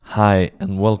Hi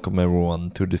and welcome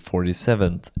everyone to the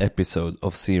 47th episode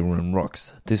of CRM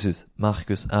Rocks. This is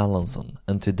Marcus Erlandsson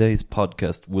and today's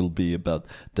podcast will be about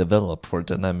Develop for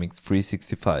Dynamics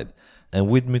 365. And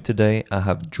with me today I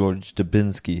have George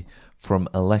Dubinsky from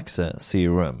Alexa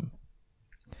CRM.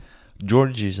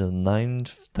 George is a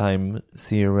 9th-time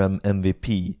CRM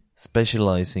MVP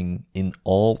specializing in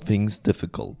all things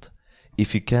difficult.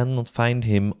 If you cannot find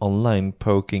him online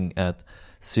poking at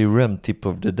CRM tip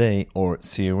of the day or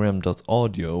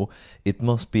crm.audio, it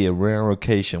must be a rare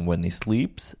occasion when he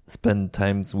sleeps, spends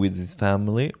time with his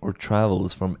family, or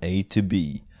travels from A to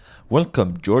B.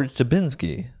 Welcome, George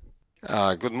Dubinsky.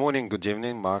 Good morning, good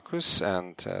evening, Marcus,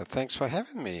 and thanks for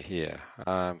having me here.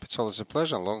 It's always a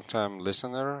pleasure. Long-time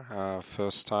listener,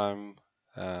 first-time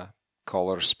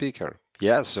caller speaker.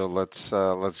 Yeah, so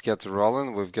let's get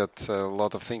rolling. We've got a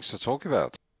lot of things to talk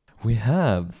about. We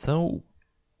have. So,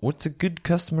 what's a good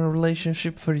customer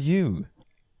relationship for you?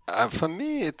 For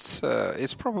me, it's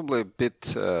probably a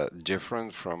bit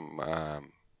different from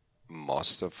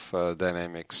most of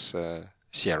Dynamics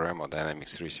CRM or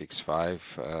Dynamics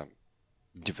 365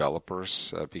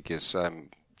 developers, because I'm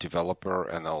developer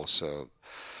and also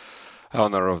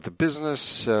owner of the business.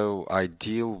 So I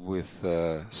deal with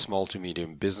small to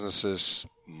medium businesses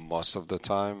most of the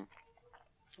time.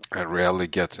 I rarely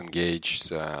get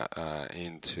engaged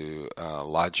into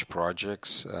large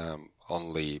projects,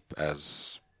 only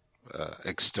as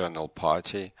external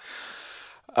party,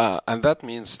 and that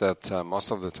means that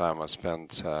most of the time I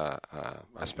spend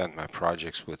my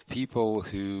projects with people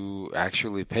who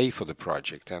actually pay for the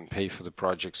project and pay for the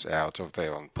projects out of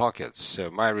their own pockets. So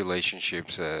my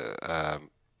relationships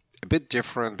a bit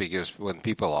different because when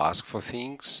people ask for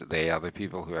things, they are the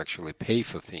people who actually pay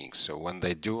for things. So when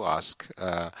they do ask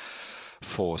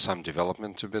for some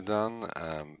development to be done,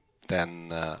 then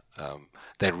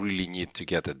they really need to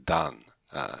get it done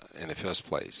in the first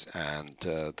place. And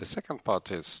the second part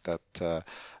is that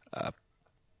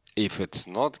if it's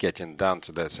not getting done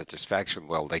to their satisfaction,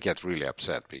 well, they get really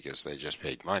upset because they just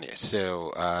paid money.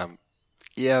 So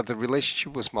yeah, the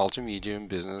relationship with small to medium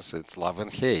business, it's love and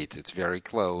hate. It's very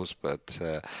close, but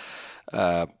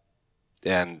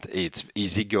and it's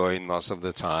easygoing most of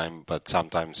the time, but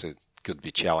sometimes it could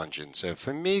be challenging. So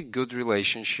for me, good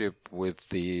relationship with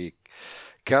the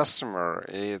customer,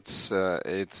 it's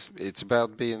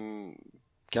about being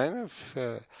kind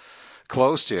of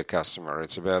close to your customer.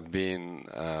 It's about being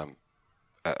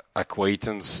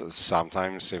acquaintance,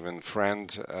 sometimes even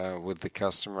friend with the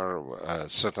customer.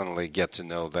 Certainly get to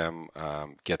know them,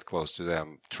 get close to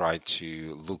them, try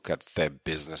to look at their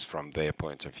business from their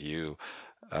point of view,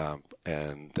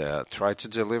 and try to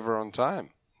deliver on time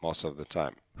most of the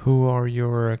time. Who are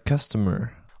your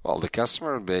customer? Well, the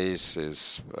customer base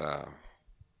is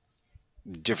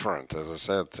different. As I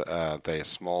said, they're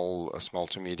small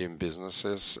to medium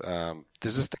businesses.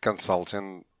 This is the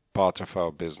consulting part of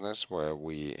our business where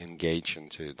we engage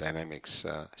into Dynamics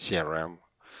CRM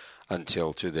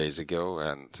until 2 days ago,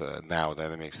 and now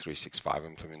Dynamics 365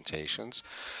 implementations.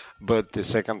 But the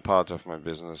second part of my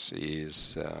business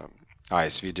is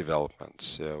ISV development.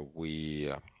 So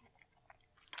we've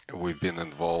been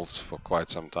involved for quite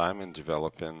some time in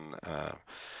developing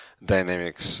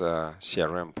Dynamics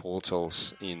CRM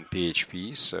portals in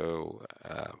PHP, so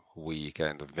we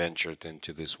kind of ventured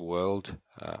into this world,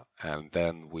 and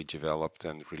then we developed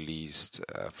and released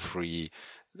a free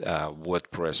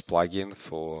WordPress plugin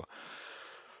for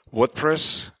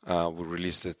WordPress. We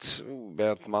released it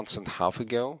about a month and a half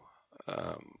ago,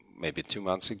 maybe 2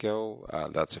 months ago.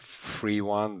 That's a free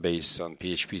one based on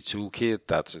PHP Toolkit.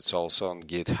 That it's also on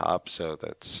GitHub, so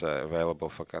that's available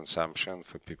for consumption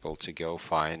for people to go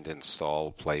find,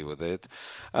 install, play with it.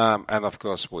 And of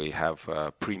course, we have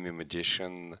a premium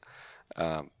edition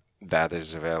that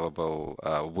is available,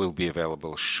 will be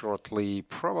available shortly,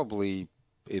 probably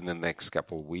in the next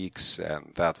couple of weeks,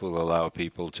 and that will allow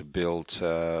people to build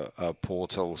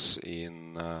portals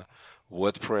in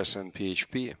WordPress and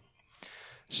PHP.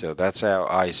 So that's our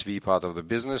ISV part of the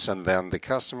business, and then the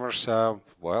customers are,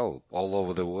 well, all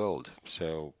over the world.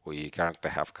 So we currently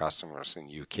have customers in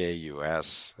UK,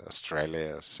 US,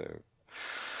 Australia. So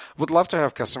would love to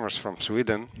have customers from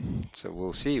Sweden. So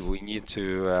we'll see. We need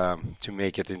to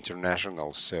make it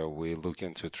international. So we're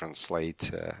looking to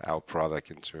translate our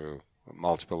product into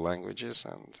multiple languages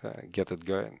and get it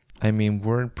going. I mean,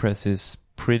 WordPress is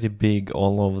pretty big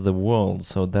all over the world,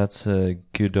 so that's a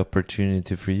good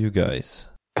opportunity for you guys.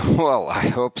 Well, I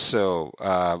hope so.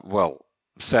 Well,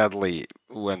 sadly,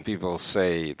 when people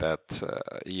say that,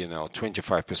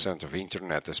 25% of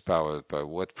internet is powered by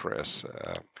WordPress,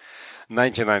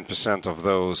 99% of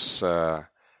those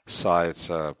sites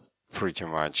are pretty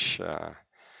much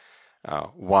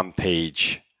one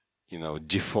page,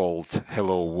 default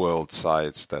hello world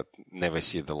sites that never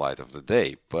see the light of the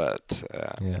day. But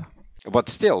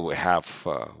still, we have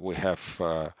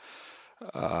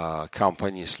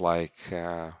companies like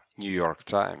New York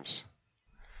Times,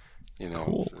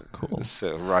 Cool.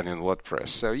 so running WordPress.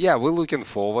 So yeah, we're looking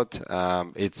forward.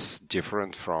 It's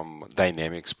different from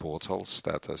Dynamics portals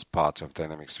that is part of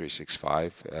Dynamics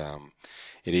 365.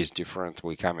 It is different.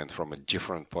 We're coming from a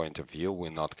different point of view. We're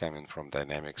not coming from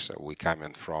Dynamics. So we're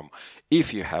coming from,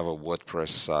 if you have a WordPress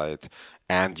site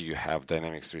and you have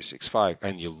Dynamics 365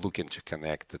 and you're looking to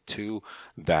connect the two,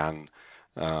 then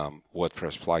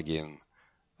WordPress plugin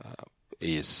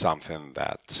is something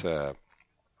that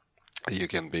you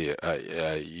can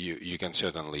you can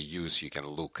certainly use, you can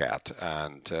look at,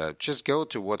 and just go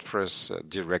to WordPress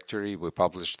directory we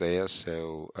published there.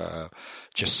 So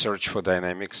just search for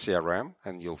Dynamics CRM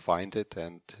and you'll find it,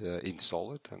 and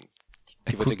install it and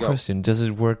give it a quick go. question: does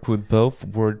it work with both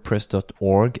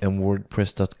WordPress.org and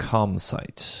WordPress.com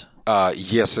sites?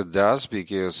 Yes, it does,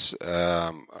 because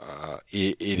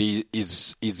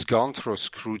it's gone through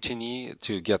scrutiny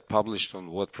to get published on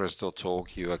WordPress.org.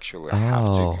 You actually have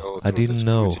to go through I didn't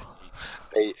know.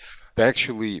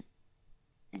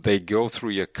 They go through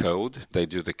your code. They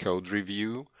do the code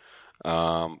review.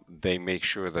 They make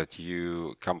sure that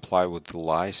you comply with the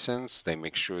license. They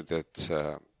make sure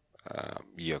that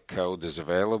your code is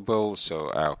available. So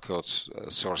our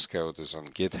source code is on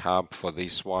GitHub for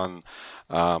this one,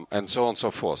 and so on and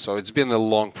so forth. So it's been a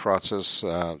long process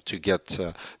to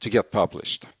get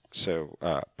published. So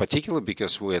particularly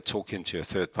because we're talking to a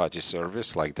third-party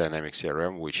service like Dynamics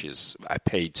CRM, which is a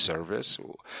paid service.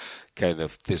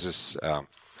 This is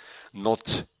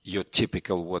not your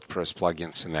typical WordPress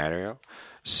plugin scenario.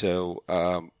 So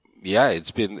yeah, it's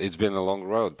been a long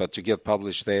road, but to get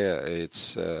published there,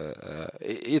 it's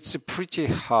a pretty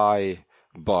high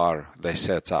bar they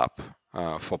set up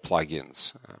for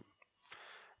plugins.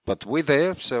 But we're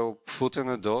there, so foot in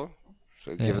the door.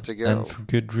 So give it a go. And for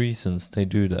good reasons they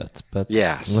do that. But let's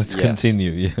yes.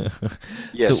 continue.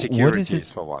 Yeah, so security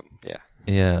is for one. Yeah.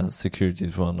 Yeah, security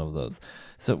is one of those.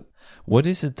 So what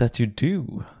is it that you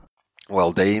do?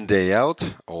 Well, day in, day out,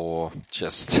 or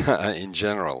just in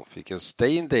general, because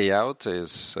day in, day out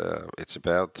is it's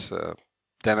about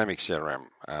Dynamics CRM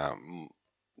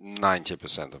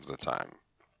 90% of the time.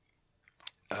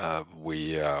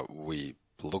 We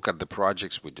look at the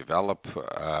projects, we develop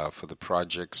for the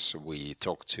projects, we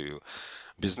talk to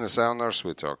business owners,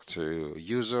 we talk to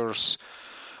users,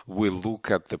 we look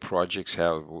at the projects,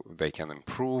 how they can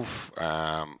improve,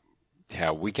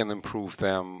 how we can improve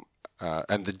them.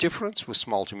 And the difference with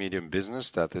small to medium business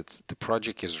that the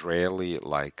project is rarely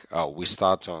like, we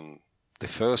start on the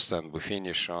 1st and we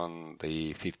finish on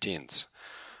the 15th.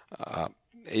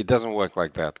 It doesn't work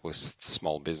like that with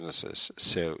small businesses.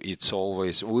 So it's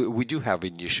always, we do have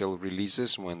initial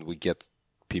releases when we get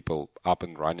people up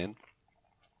and running.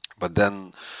 But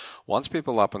then once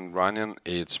people up and running,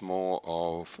 it's more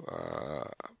of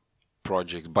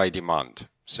project by demand.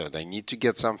 So they need to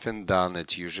get something done.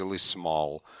 It's usually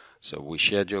small. So we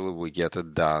schedule it, we get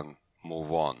it done,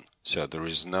 move on. So there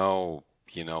is no,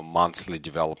 monthly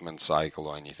development cycle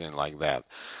or anything like that,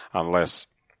 unless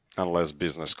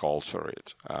business calls for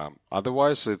it.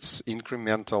 Otherwise, it's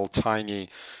incremental, tiny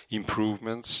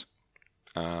improvements,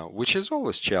 which is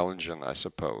always challenging, I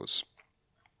suppose,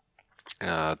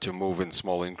 to move in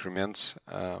small increments.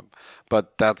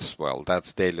 But that's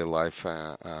daily life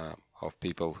of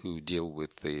people who deal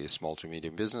with the small to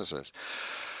medium businesses.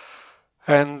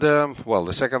 And,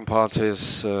 the second part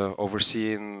is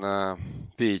overseeing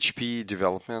PHP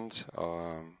development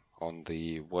on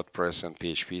the WordPress and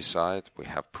PHP side. We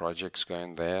have projects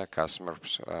going there, customer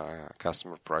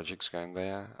projects going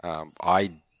there. I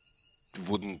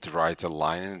wouldn't write a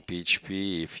line in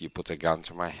PHP if you put a gun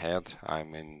to my head.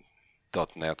 I'm in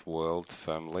 .NET world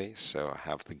firmly, so I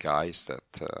have the guys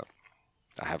that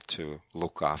I have to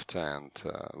look after and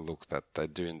look that they're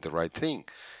doing the right thing.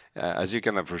 As you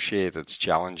can appreciate, it's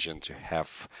challenging to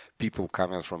have people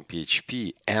coming from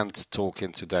PHP and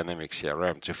talking to Dynamics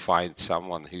CRM to find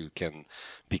someone who can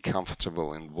be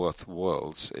comfortable in both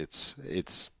worlds.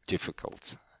 It's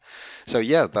difficult. So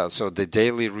yeah, so the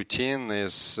daily routine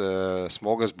is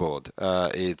smorgasbord.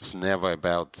 It's never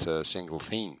about a single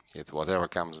thing. It's whatever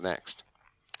comes next.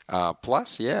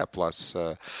 Plus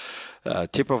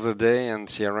tip of the day and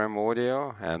CRM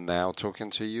audio, and now talking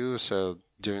to you. So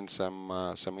doing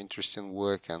some interesting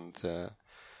work and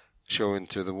showing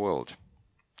to the world.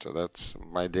 So that's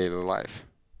my daily life.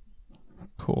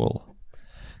 Cool.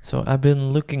 So I've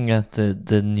been looking at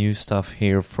the new stuff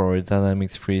here for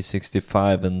Dynamics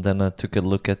 365, and then I took a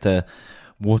look at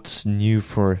what's new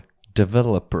for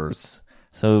developers.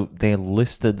 So they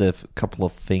listed a couple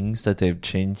of things that they've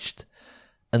changed,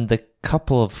 and the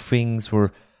couple of things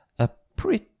were a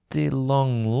pretty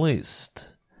long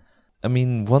list. I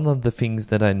mean, one of the things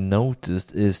that I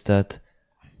noticed is that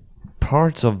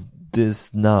parts of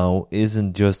this now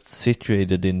isn't just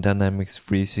situated in Dynamics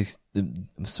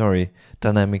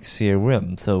Dynamics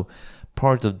CRM. So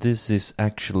part of this is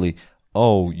actually,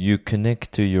 you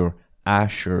connect to your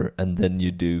Azure and then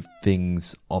you do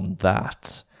things on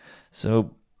that.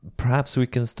 So perhaps we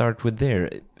can start with there.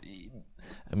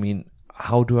 I mean,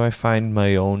 how do I find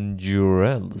my own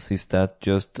URLs? Is that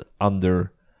just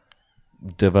under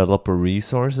developer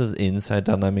resources inside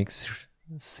Dynamics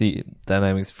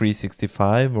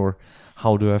 365, or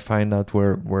how do I find out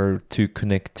where to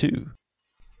connect to?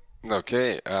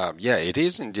 Okay, it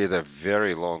is indeed a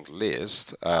very long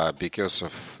list because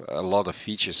of a lot of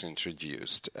features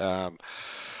introduced.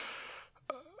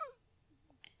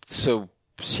 So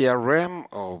CRM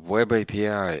or Web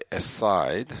API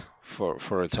aside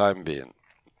for a time being,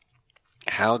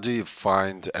 how do you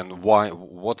find and why?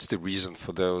 What's the reason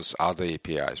for those other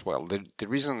APIs? Well, the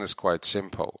reason is quite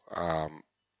simple.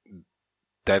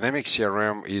 Dynamics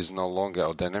CRM is no longer,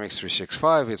 or Dynamics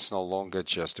 365, it's no longer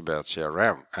just about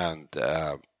CRM, and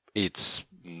it's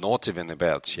not even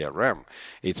about CRM.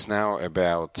 It's now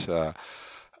about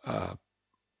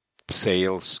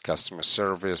sales, customer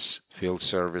service, field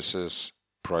services,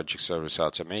 project service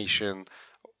automation,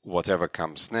 whatever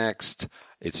comes next.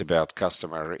 It's about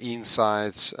customer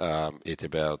insights. It's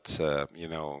about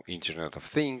Internet of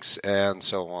Things, and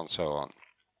so on, so on.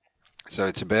 So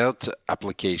it's about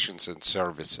applications and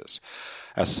services.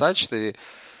 As such, the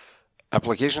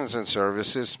applications and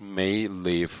services may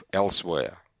live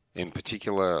elsewhere, in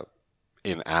particular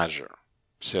in Azure.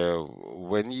 So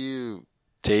when you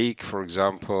take, for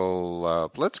example,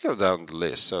 let's go down the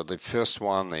list. So the first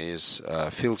one is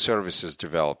Field Services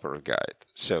Developer Guide.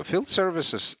 So Field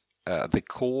Services, the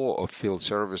core of Field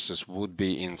Services would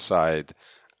be inside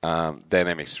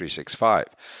Dynamics 365.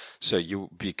 So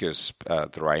because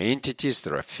there are entities,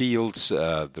 there are fields,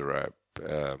 there are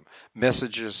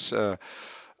messages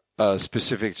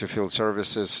specific to field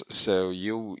services. So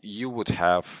you would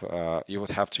have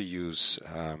to use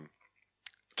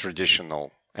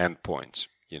traditional endpoints.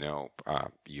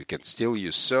 You can still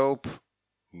use SOAP,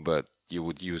 but you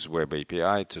would use Web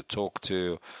API to talk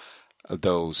to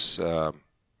those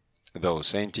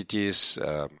entities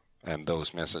and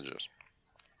those messages.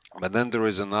 But then there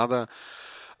is another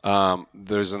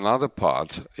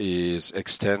part is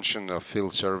extension of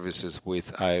field services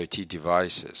with IoT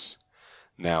devices.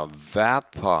 Now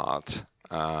that part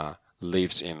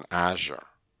lives in Azure,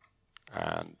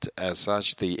 and as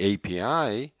such, the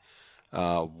API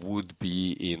would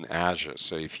be in Azure.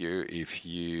 So if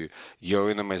you go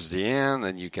in MSDN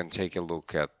and you can take a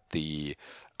look at the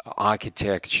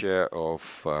architecture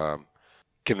of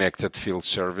connected field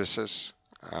services.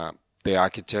 The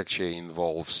architecture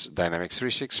involves Dynamics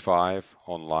 365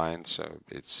 online, so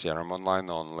it's CRM Online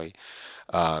only.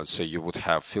 So you would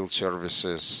have field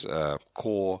services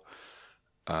core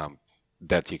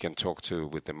that you can talk to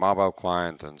with the mobile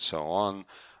client and so on.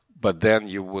 But then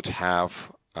you would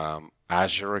have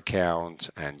Azure account,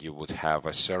 and you would have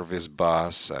a service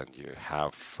bus, and you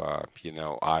have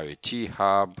IoT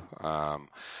hub,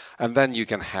 and then you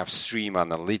can have stream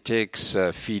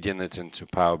analytics, feeding it into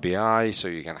Power BI, so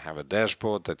you can have a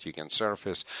dashboard that you can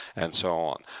surface, and so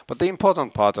on. But the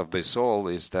important part of this all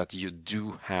is that you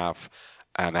do have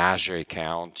an Azure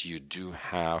account, you do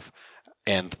have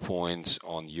endpoints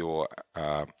on your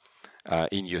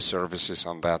in your services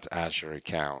on that Azure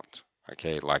account.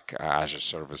 Okay, like Azure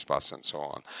Service Bus and so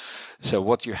on. So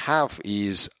what you have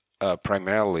is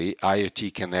primarily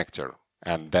IoT connector,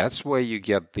 and that's where you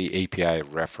get the API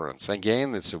reference.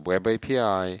 Again, it's a web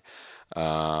API.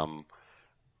 I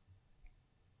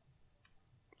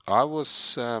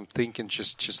was thinking,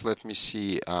 just let me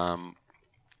see.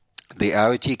 The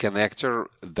IoT connector,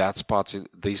 this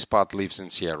part lives in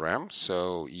CRM,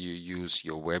 so you use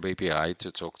your web API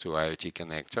to talk to IoT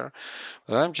connector.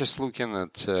 But I'm just looking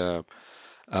at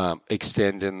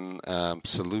extending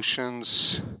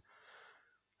solutions,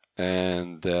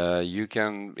 and you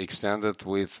can extend it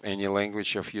with any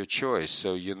language of your choice.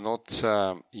 So you're not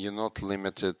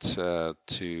limited to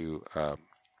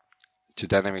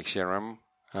Dynamics CRM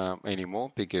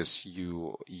anymore, because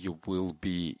you will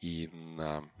be in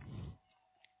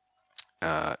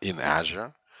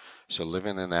Azure, so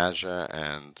living in Azure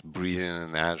and breathing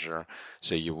in Azure.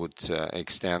 So you would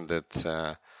extend it.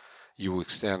 you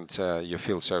extend your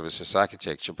field services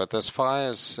architecture. But as far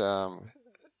as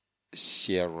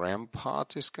CRM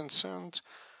part is concerned,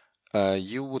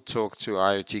 you would talk to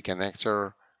IoT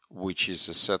Connector, which is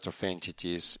a set of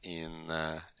entities in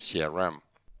CRM.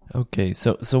 Okay,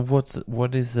 so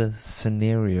what is a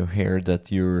scenario here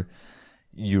that you're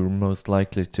most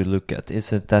likely to look at?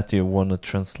 Is it that you want to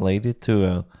translate it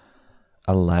to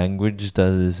a language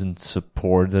that isn't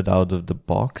supported out of the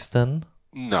box then?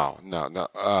 No.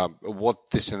 What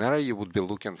the scenario you would be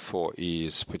looking for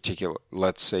is particular.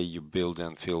 Let's say you build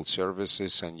in field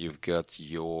services and you've got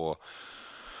your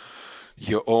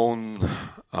own,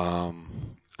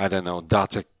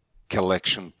 data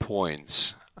collection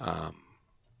points.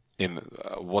 In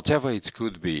whatever it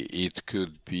could be a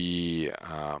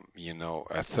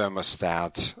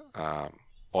thermostat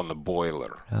on the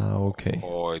boiler. Okay.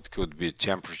 Or it could be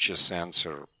temperature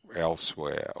sensor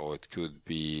elsewhere, or it could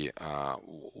be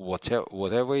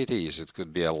whatever it is. It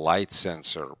could be a light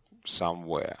sensor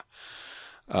somewhere.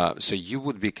 So you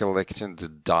would be collecting the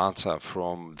data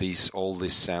from all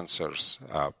these sensors,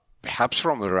 perhaps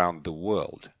from around the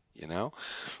world.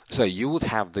 So you would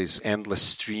have these endless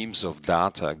streams of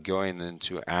data going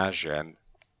into Azure,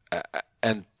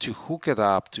 and to hook it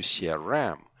up to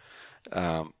CRM.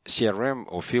 CRM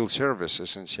or field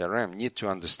services in CRM need to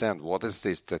understand what is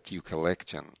this that you're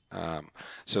collecting.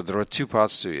 So there are two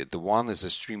parts to it. The one is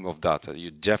a stream of data. You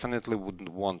definitely wouldn't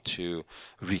want to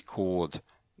record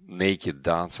naked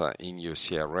data in your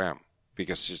CRM,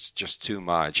 because it's just too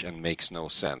much and makes no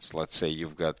sense. Let's say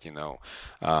you've got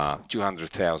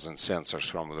 200,000 sensors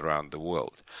from around the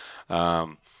world.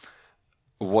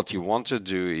 What you want to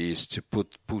do is to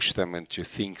push them into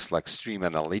things like Stream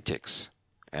Analytics,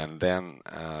 and then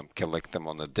collect them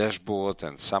on a dashboard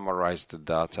and summarize the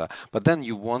data. But then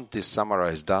you want this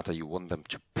summarized data, you want them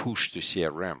to push to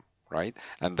CRM, right?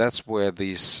 And that's where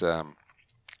this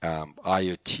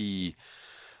IoT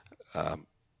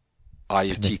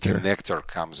connector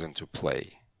comes into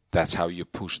play. That's how you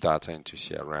push data into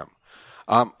CRM.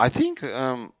 I think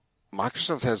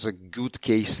Microsoft has a good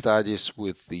case studies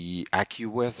with the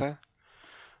AccuWeather.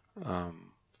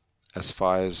 As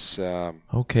far as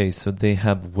okay, so they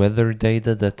have weather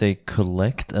data that they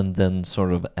collect and then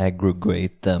sort of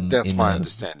aggregate them. That's my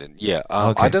understanding. Yeah,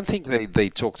 okay. I don't think they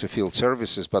talk to field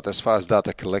services, but as far as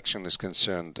data collection is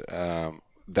concerned,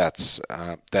 that's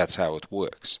how it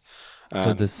works.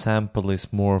 So the sample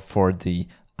is more for the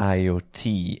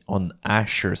IoT on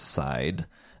Azure side,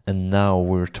 and now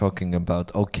we're talking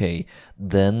about, okay,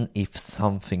 then if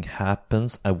something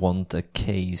happens, I want a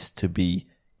case to be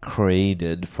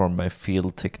created for my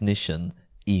field technician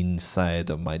inside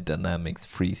of my Dynamics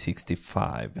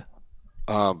 365.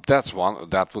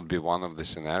 That would be one of the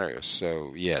scenarios.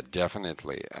 So yeah,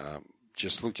 definitely.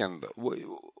 Just looking,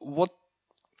 what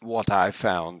I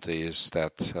found is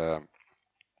that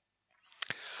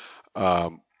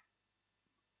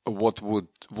what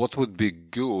would be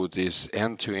good is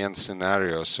end-to-end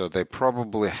scenarios. So they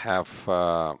probably have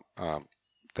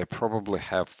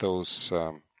those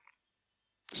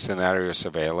scenarios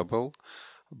available,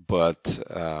 but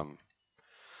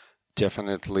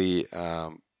definitely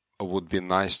would be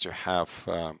nice to have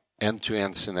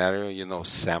end-to-end scenario,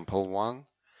 sample one.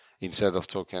 Instead of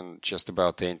talking just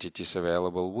about the entities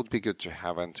available, would be good to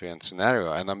have end-to-end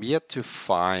scenario. And I'm yet to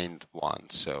find one.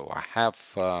 So I have,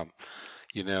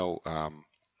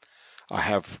 I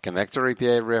have connector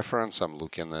API reference. I'm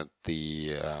looking at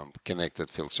the connected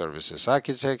field services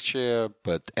architecture,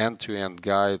 but end-to-end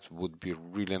guide would be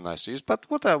really nice to use. But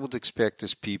what I would expect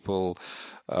is people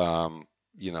coming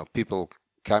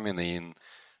in,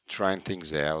 trying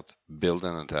things out,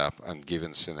 building it up, and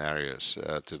giving scenarios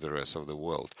to the rest of the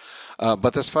world.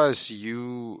 But as far as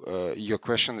your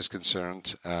question is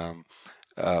concerned,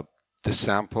 the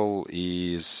sample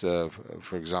is,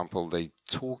 for example, they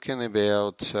talking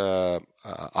about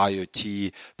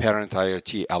IoT, parent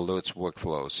IoT alerts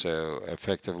workflow. So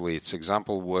effectively, it's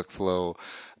example workflow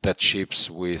that ships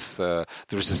with,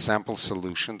 there's a sample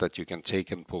solution that you can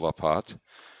take and pull apart.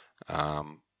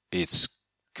 It's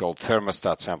called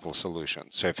thermostat sample solution.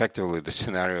 So effectively the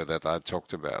scenario that I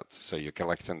talked about. So you're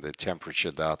collecting the temperature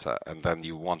data and then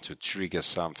you want to trigger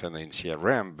something in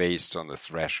CRM based on the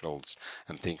thresholds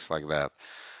and things like that.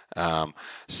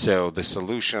 So the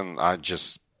solution, I'm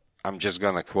just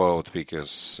going to quote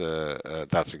because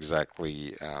that's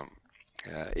exactly...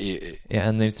 yeah,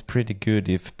 and it's pretty good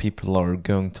if people are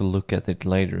going to look at it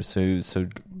later. So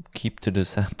keep to the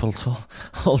samples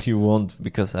all you want,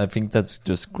 because I think that's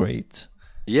just great.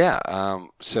 Yeah.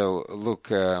 So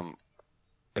look,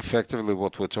 effectively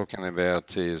what we're talking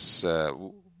about is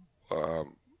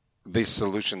this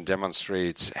solution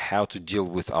demonstrates how to deal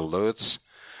with alerts,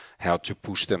 how to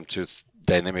push them to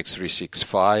Dynamics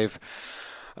 365,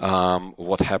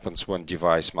 what happens when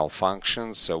device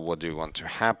malfunctions. So what do you want to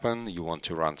happen? You want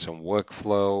to run some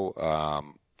workflow.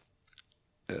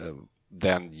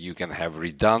 Then you can have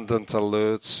redundant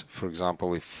alerts. For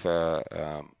example,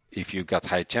 if you got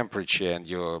high temperature and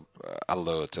your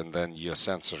alert, and then your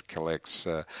sensor collects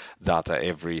data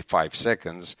every 5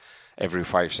 seconds, every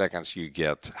 5 seconds you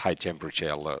get high temperature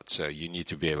alert. So you need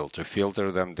to be able to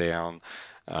filter them down,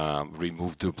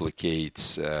 remove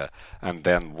duplicates, and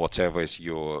then whatever is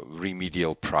your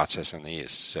remedial processing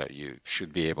is. So you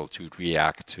should be able to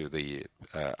react to the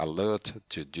alert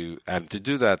to do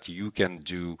that. You can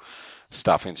do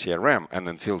stuff in CRM, and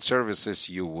in field services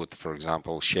you would, for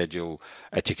example, schedule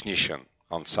a technician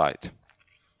on site.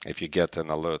 If you get an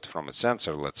alert from a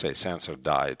sensor, let's say sensor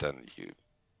died, and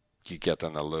you get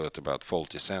an alert about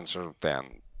faulty sensor,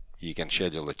 then you can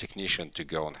schedule a technician to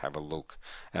go and have a look,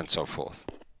 and so forth.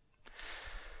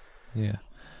 Yeah.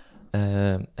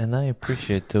 And I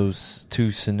appreciate those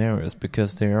two scenarios,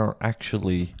 because there are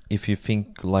actually, if you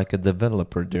think like a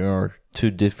developer, there are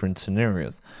two different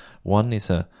scenarios. One is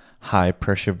a high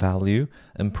pressure value,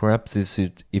 and perhaps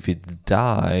if it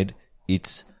died,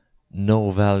 it's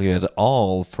no value at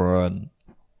all for a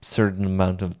certain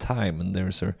amount of time. And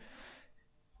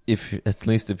at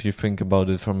least if you think about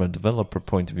it from a developer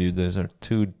point of view, those are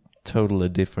two totally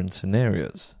different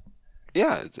scenarios.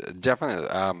 Yeah,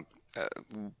 definitely.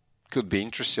 Could be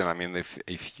interesting. I mean,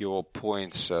 if your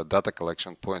points, data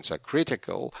collection points are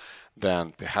critical,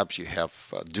 then perhaps you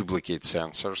have duplicate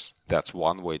sensors. That's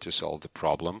one way to solve the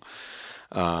problem.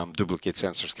 Duplicate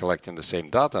sensors collecting the same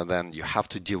data, then you have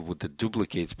to deal with the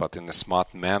duplicates, but in a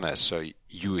smart manner. So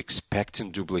you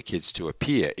expecting duplicates to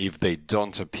appear. If they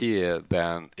don't appear,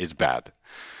 then it's bad.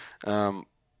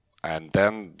 And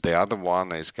then the other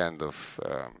one is kind of,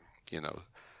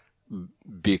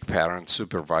 big parent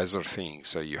supervisor thing.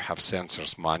 So you have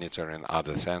sensors monitoring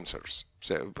other sensors.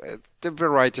 So the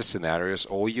variety of scenarios,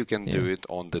 or you can do it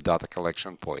on the data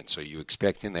collection point. So you're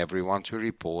expecting everyone to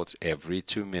report every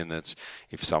 2 minutes.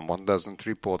 If someone doesn't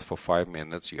report for 5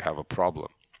 minutes, you have a problem.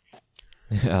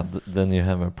 Yeah, then you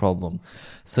have a problem.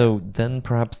 So then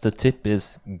perhaps the tip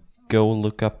is go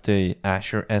look up the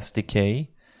Azure SDK,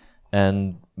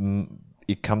 and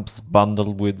it comes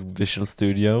bundled with Visual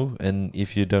Studio, and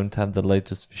if you don't have the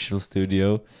latest Visual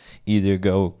Studio, either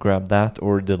go grab that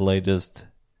or the latest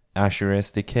Azure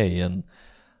SDK, and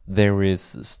there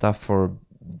is stuff for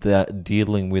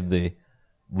dealing with the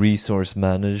resource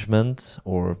management,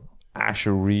 or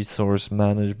Azure resource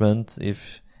management,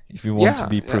 if you want to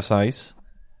be precise.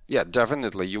 Yeah,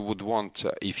 definitely. You would want,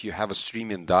 if you have a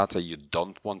streaming data, you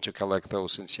don't want to collect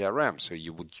those in CRM. So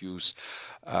you would use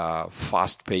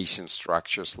fast pacing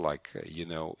structures like,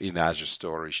 in Azure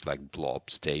storage, like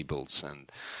blobs, tables,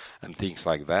 and things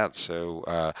like that.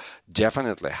 So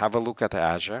definitely have a look at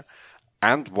Azure.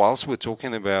 And whilst we're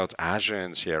talking about Azure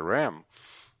and CRM,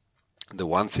 the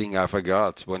one thing I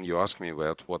forgot when you asked me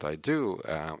about what I do,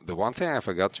 the one thing I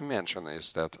forgot to mention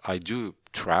is that I do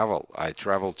travel. I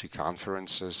travel to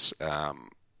conferences a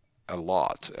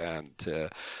lot. And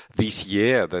this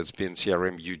year there's been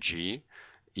CRM UG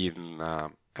in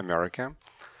America,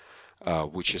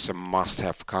 which is a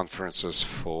must-have conferences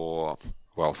for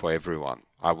everyone.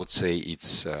 I would say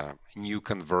it's new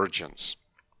convergence.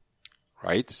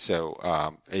 Right,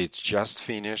 so it's just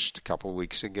finished a couple of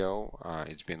weeks ago.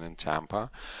 It's been in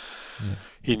Tampa,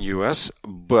 in US.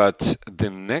 But the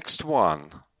next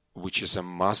one, which is a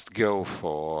must-go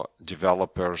for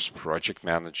developers, project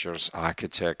managers,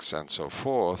 architects, and so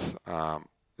forth,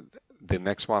 the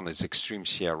next one is Extreme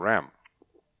CRM.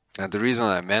 And the reason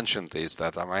I mentioned is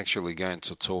that I'm actually going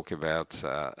to talk about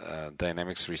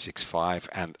Dynamics 365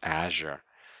 and Azure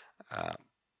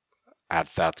at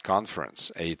that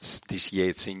conference. This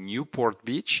year it's in Newport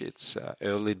Beach. It's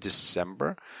early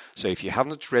December. So if you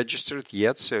haven't registered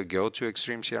yet, so go to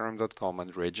extremecrm.com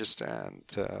and register,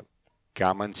 and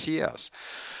come and see us.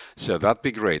 So that'd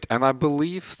be great. And I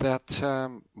believe that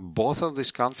both of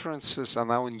these conferences are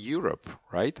now in Europe,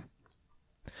 right?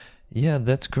 Yeah,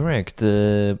 that's correct.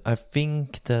 I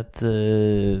think that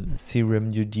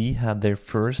CRM UD had their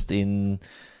first in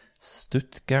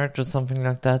Stuttgart or something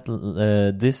like that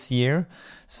this year.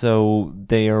 So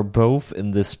they are both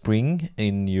in the spring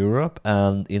in Europe,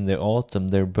 and in the autumn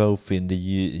they're both in the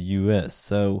US.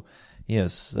 So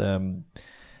yes,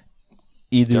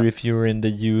 either if you're in the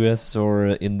US or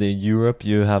in the Europe,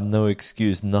 you have no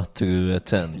excuse not to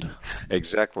attend.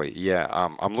 Exactly. Yeah,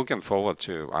 I'm looking forward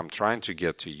to. I'm trying to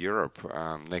get to Europe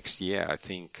next year. I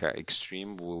think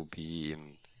Extreme will be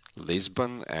in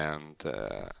Lisbon, and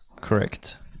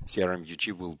Correct. CRM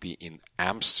UG will be in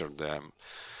Amsterdam.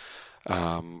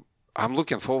 I'm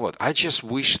looking forward. I just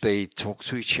wish they talk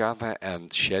to each other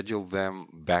and schedule them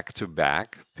back to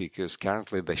back, because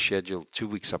currently they schedule 2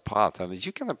 weeks apart. And as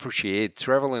you can appreciate,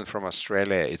 traveling from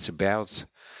Australia, it's about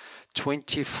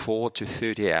 24 to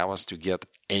 30 hours to get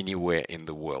anywhere in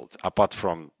the world, apart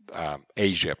from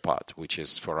Asia part, which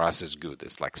is for us is good.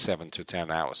 It's like 7 to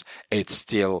 10 hours. It's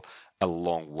still a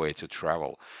long way to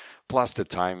travel. Plus the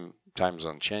time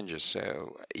zone changes.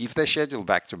 So if they schedule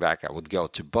back to back, I would go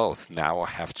to both. Now I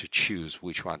have to choose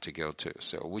which one to go to.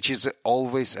 So, which is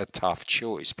always a tough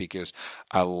choice, because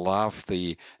I love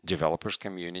the developers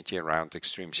community around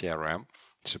Extreme CRM,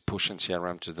 so pushing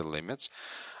CRM to the limits.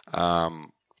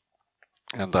 And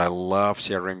I love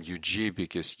CRM UG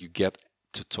because you get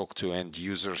to talk to end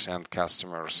users and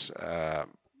customers.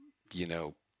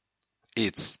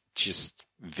 It's just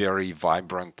very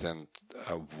vibrant and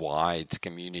a wide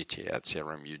community at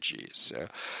CRM UG. So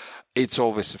it's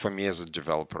always, for me as a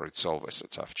developer, it's always a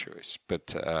tough choice.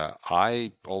 But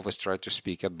I always try to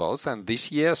speak at both. And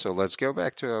this year, so let's go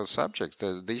back to our subject.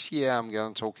 This year, I'm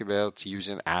going to talk about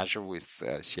using Azure with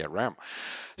CRM.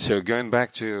 So going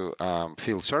back to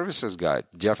field services guide,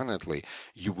 definitely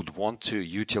you would want to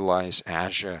utilize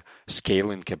Azure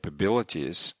scaling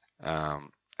capabilities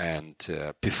and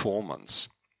performance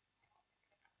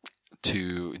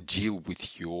to deal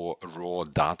with your raw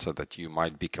data that you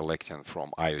might be collecting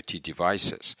from IoT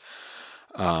devices.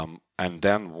 And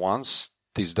then once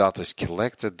this data is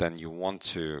collected, then you want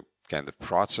to kind of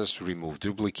process, remove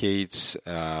duplicates,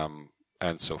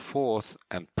 and so forth,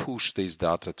 and push this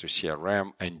data to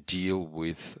CRM and deal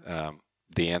with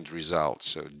the end results.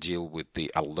 So deal with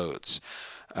the alerts,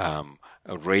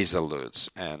 raise alerts,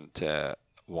 and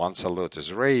once alert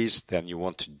is raised, then you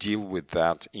want to deal with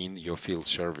that in your field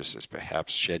services,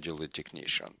 perhaps schedule a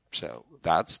technician. So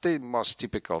that's the most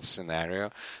typical scenario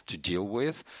to deal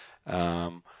with. To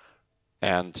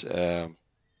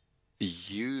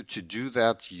do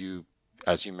that,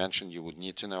 as you mentioned, you would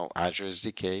need to know Azure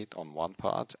SDK on one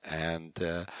part and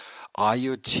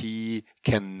IoT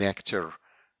connector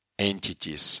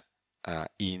entities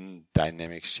in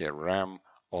Dynamics CRM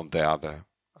on the other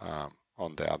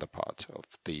part of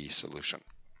the solution.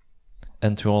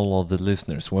 And to all of the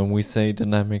listeners, when we say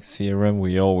Dynamics CRM,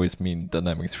 we always mean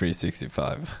Dynamics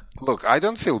 365. Look, I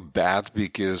don't feel bad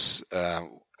because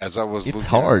as I was it's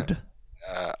hard.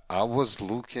 I was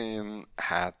looking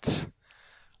at,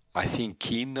 I think,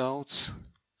 keynotes,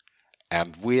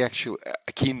 and we actually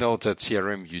keynote at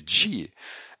CRM UG,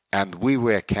 and we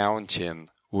were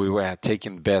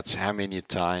taking bets how many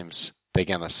times they're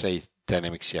gonna say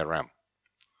Dynamics CRM.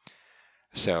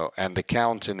 So, and the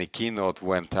count in the keynote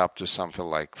went up to something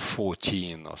like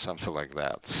 14 or something like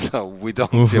that. So we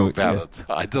don't feel bad.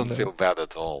 I don't feel bad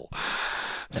at all.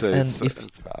 So it's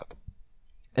bad.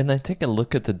 And I take a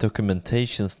look at the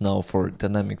documentations now for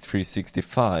Dynamics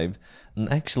 365,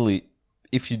 and actually,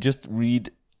 if you just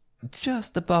read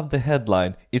just above the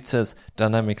headline, it says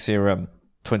Dynamics CRM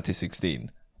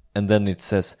 2016, and then it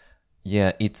says,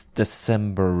 yeah, it's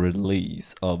December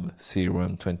release of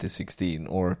CRM 2016,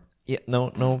 or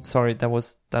sorry, that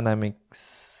was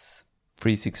Dynamics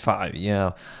 365,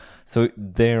 yeah. So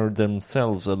they're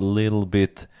themselves a little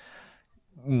bit...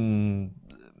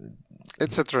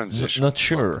 it's a transition. Not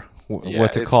sure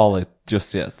what to call it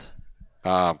just yet.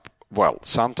 Well,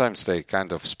 sometimes they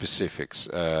kind of specifics.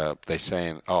 They're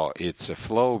saying, it's a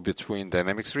flow between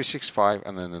Dynamics 365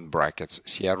 and then in brackets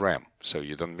CRM. So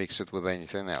you don't mix it with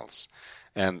anything else.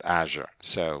 And Azure.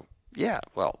 So, yeah,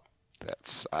 well...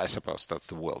 I suppose that's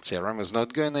the world. CRM is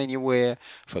not going anywhere.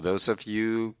 For those of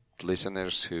you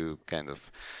listeners who kind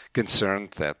of concerned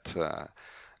that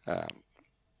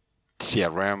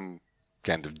CRM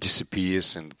kind of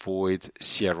disappears in the void,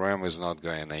 CRM is not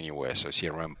going anywhere. So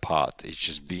CRM part is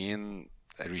just being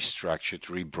restructured,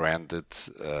 rebranded,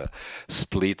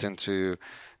 split into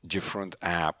different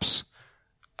apps.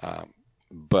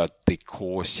 But the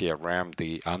core CRM,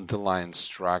 the underlying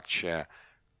structure,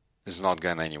 is not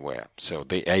going anywhere. So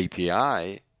the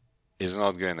API is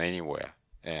not going anywhere.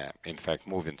 In fact,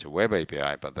 moving to Web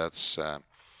API, but that's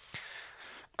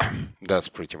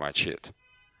pretty much it.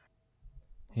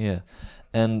 Yeah,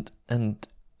 and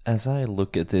as I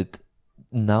look at it,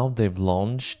 now they've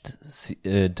launched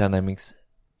Dynamics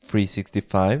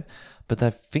 365, but I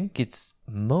think it's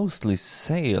mostly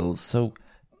sales. So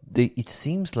it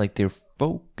seems like they're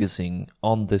focusing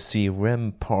on the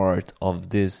CRM part of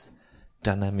this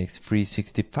Dynamics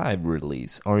 365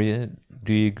 release.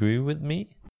 Do you agree with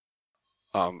me?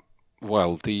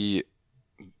 Well, the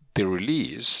the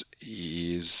release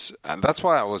is, and that's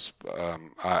why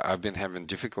I've been having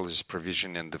difficulties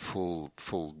provisioning the full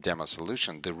demo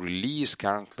solution. The release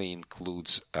currently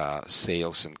includes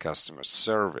sales and customer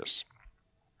service.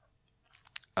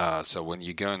 So when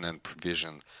you go in and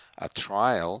provision a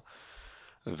trial,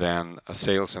 then a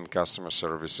sales and customer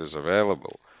service is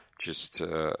available. Just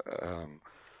don't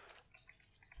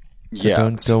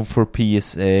go for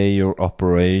PSA or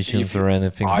operations or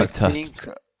anything like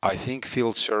that. I think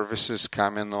field services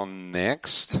coming on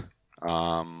next,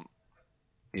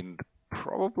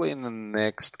 probably in the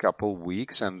next couple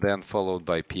weeks, and then followed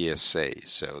by PSA.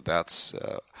 So that's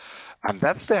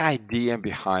the idea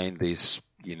behind this,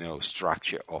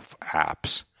 structure of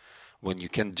apps. When you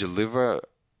can deliver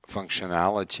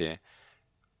functionality,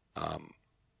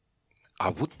 I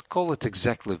wouldn't call it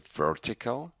exactly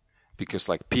vertical. Because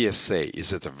like PSA,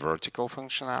 is it a vertical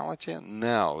functionality?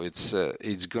 No, it's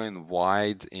going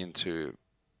wide into,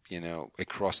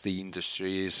 across the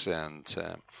industries and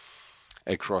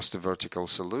across the vertical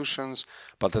solutions,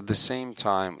 but at the same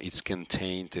time, it's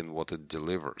contained in what it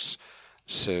delivers.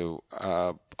 So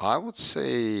I would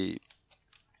say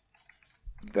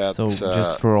that... So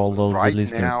just for all those right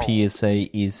listeners, now, PSA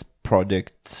is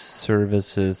Product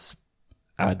Services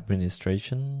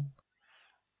Administration?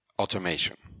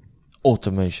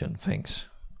 Automation, thanks.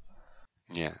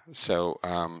 Yeah, so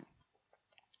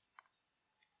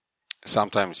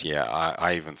sometimes,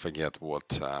 I even forget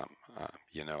what,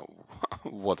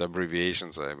 what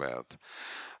abbreviations are about.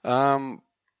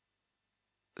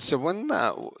 So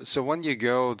when you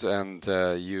go and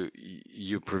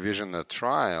you provision a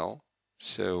trial,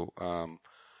 so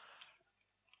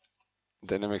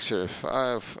Dynamics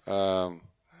 365,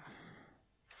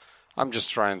 I'm just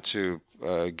trying to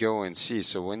go and see.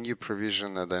 So when you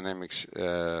provision a Dynamics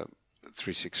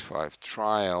 365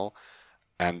 trial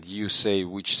and you say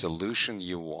which solution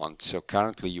you want, so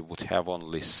currently you would have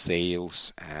only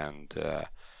sales and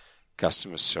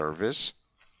customer service,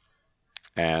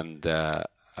 and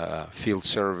field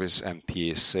service and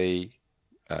PSA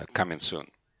coming soon.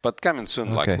 But coming soon,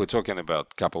 okay. Like we're talking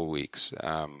about a couple weeks.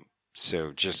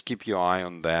 So just keep your eye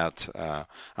on that.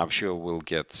 I'm sure we'll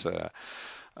get...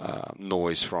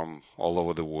 noise from all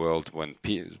over the world when,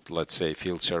 let's say,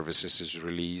 field services is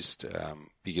released,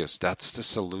 because that's the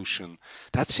solution.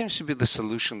 That seems to be the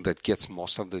solution that gets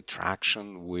most of the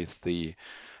traction with the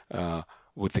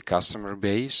customer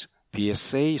base.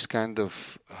 PSA is kind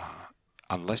of,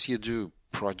 unless you do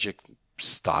project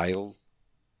style,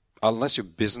 unless your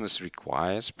business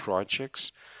requires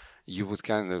projects, you would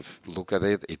kind of look at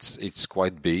it. It's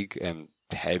quite big and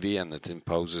heavy, and it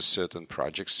imposes certain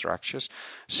project structures.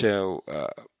 So,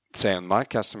 say on my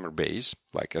customer base,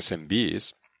 like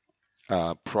SMBs,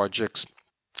 projects,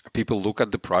 people look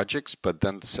at the projects, but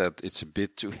then said it's a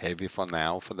bit too heavy for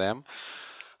now for them.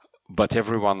 But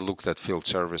everyone looked at field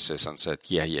services and said,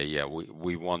 yeah,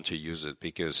 we want to use it,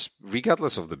 because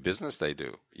regardless of the business they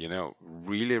do,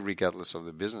 really regardless of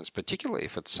the business, particularly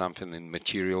if it's something in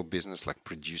material business like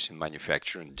producing,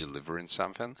 manufacturing, delivering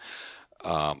something,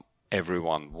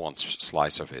 everyone wants a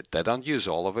slice of it. They don't use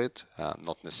all of it,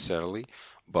 not necessarily,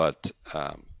 but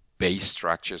base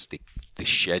structures, the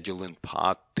scheduling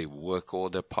part, the work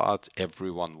order part,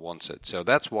 everyone wants it. So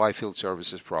that's why field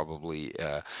services probably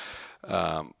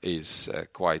is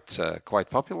quite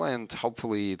popular, and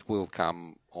hopefully it will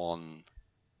come on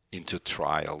into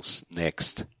trials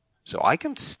next. So I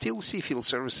can still see field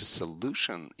services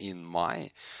solution in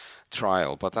my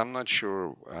trial, but I'm not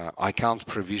sure. I can't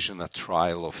provision a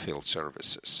trial of field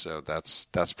services, so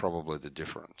that's probably the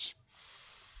difference.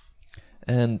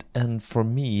 And for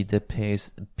me, the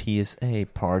PSA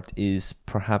part is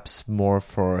perhaps more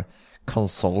for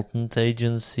consultant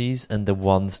agencies and the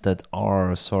ones that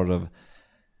are sort of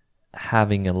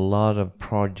having a lot of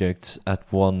projects at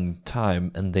one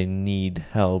time, and they need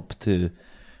help to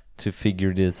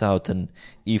figure this out. And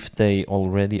if they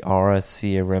already are a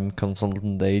CRM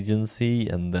consultant agency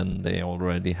and then they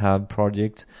already have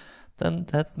projects, then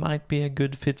that might be a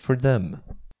good fit for them.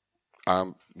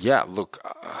 Look,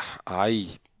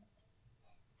 I'm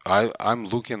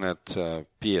looking at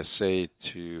PSA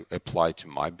to apply to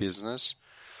my business,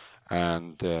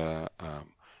 and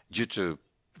due to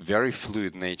very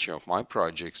fluid nature of my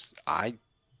projects, I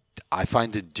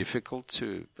find it difficult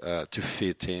to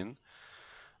fit in.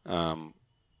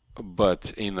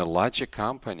 But in the larger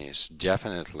companies,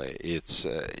 definitely it's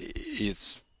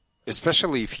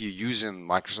especially if you're using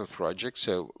Microsoft projects.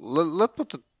 So let's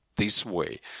put it this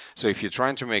way. So if you're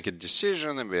trying to make a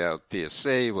decision about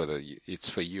PSA, whether it's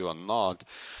for you or not,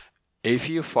 if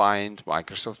you find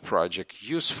Microsoft project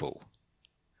useful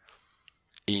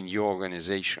in your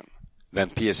organization, then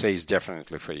PSA is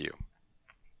definitely for you.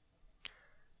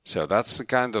 So that's the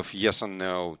kind of yes or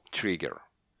no trigger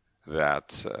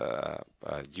that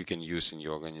you can use in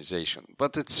your organization.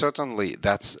 But it's certainly,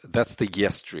 that's the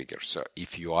yes trigger. So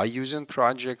if you are using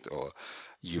project or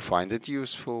you find it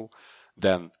useful,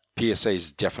 then PSA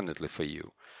is definitely for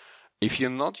you. If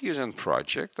you're not using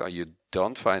project or you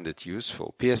don't find it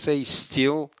useful, PSA is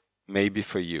still maybe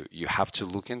for you. You have to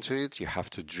look into it. You have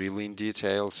to drill in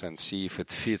details and see if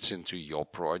it fits into your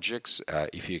projects,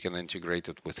 if you can integrate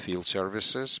it with field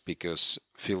services, because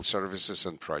field services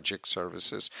and project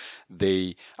services,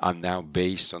 they are now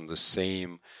based on the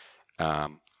same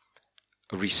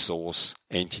resource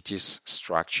entities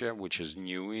structure, which is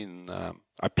new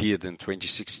appeared in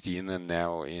 2016 and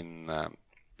now in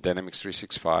Dynamics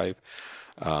 365.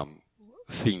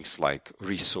 Things like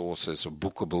resources or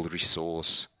bookable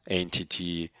resource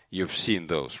entity, you've seen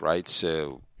those, right?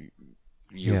 So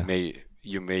you may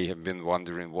have been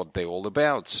wondering what they're all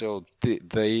about. So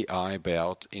they are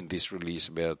about, in this release,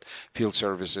 about field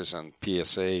services and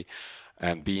PSA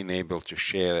and being able to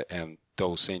share and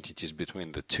those entities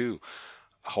between the two.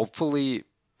 Hopefully,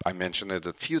 I mentioned it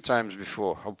a few times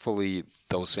before, hopefully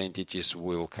those entities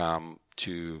will come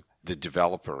to the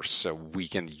developers so we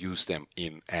can use them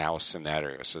in our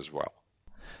scenarios as well.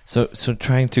 So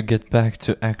trying to get back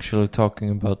to actually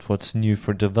talking about what's new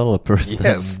for developers.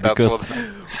 Yes, then, that's what.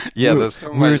 Yeah, there's so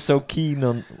much. We're so keen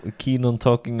on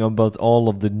talking about all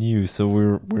of the news, so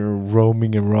we're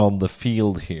roaming around the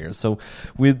field here. So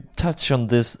we'll touch on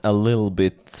this a little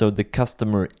bit. So the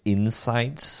customer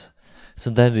insights.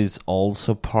 So that is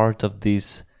also part of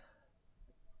this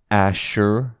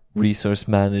Azure Resource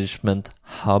Management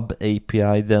Hub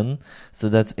API then. So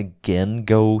that's again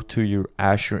go to your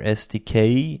Azure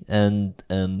SDK and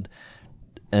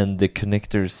the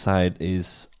connector side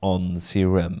is on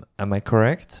CRM. Am I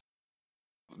correct?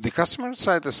 The customer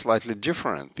side is slightly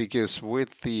different because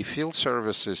with the field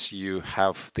services you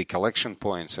have the collection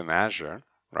points in Azure,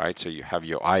 right? So you have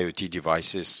your IoT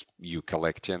devices, you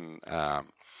collecting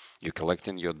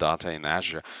your data in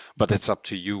Azure, but it's up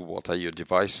to you. What are your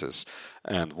devices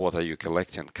and what are you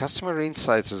collecting? Customer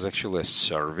Insights is actually a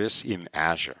service in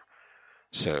Azure.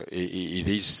 So it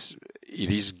is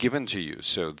given to you.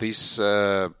 So this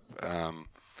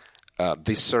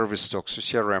service talks to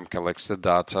CRM, collects the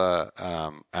data,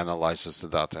 analyzes the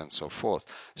data, and so forth.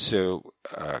 So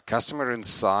Customer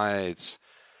Insights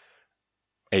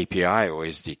API or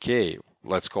SDK,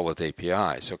 let's call it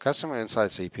API. So Customer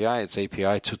Insights API, it's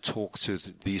API to talk to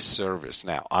this service.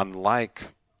 Now,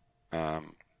 unlike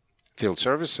field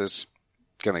services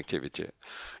connectivity,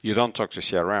 you don't talk to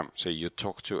CRM, so you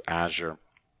talk to Azure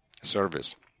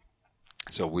service.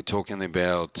 So we're talking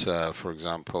about, for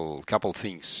example, a couple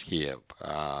things here.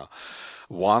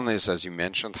 One is, as you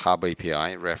mentioned, Hub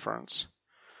API reference.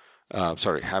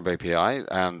 Hub API,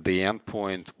 and the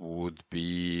endpoint would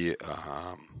be,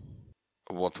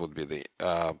 what would be the,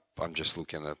 I'm just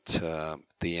looking at the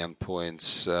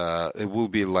endpoints. It will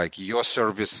be like your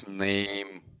service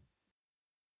name.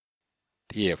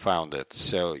 Yeah, found it.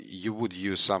 So you would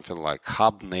use something like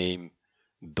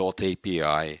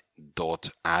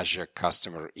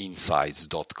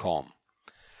hubname.api.azure-customer-insights.com.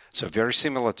 So very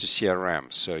similar to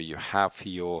CRM. So you have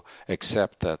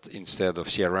except that instead of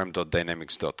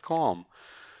crm.dynamics.com,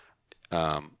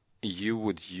 you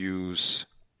would use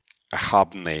a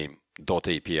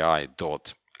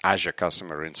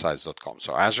hubname.api.azure-customer-insights.com.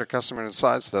 So Azure Customer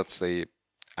Insights, that's the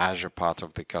Azure part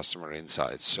of the Customer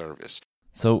Insights service.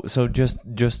 So just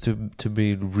to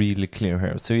be really clear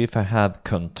here. So if I have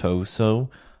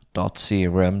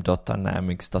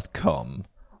contoso.crm.dynamics.com,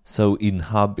 so in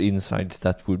Hub Insights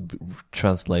that would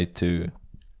translate to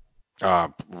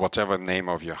whatever name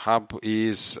of your hub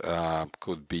is,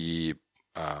 could be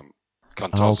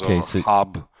contoso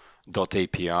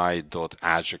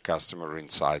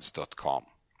hub.api.azure-customer-insights.com.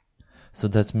 So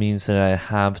that means that I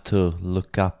have to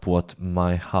look up what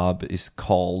my hub is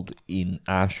called in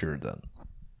Azure then.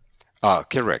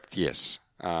 Correct, yes.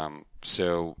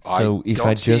 So if don't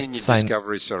I see just any sign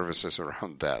discovery services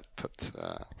around that. But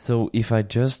so if I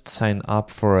just sign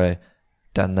up for a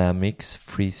Dynamics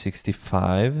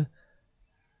 365,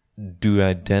 do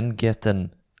I then get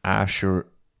an Azure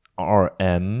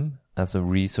RM as a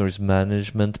resource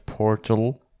management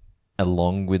portal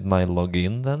along with my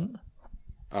login then?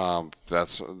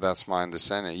 That's my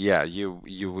understanding. Yeah, you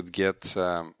would get.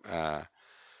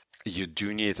 You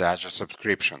do need Azure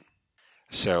subscription.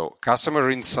 So Customer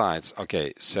Insights,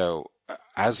 okay, so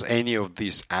as any of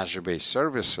these Azure-based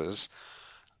services,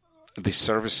 these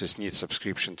services need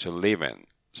subscription to live in.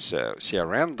 So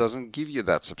CRM doesn't give you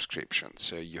that subscription.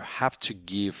 So you have to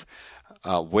give,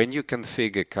 when you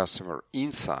configure customer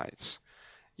insights,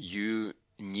 you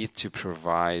need to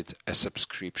provide a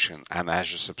subscription, an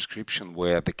Azure subscription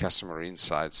where the customer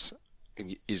insights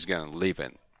is going to live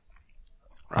in.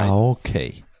 Right?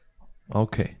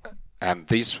 Okay. And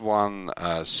this one,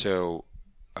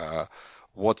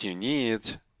 what you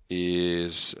need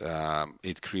is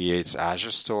it creates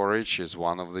Azure storage is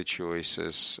one of the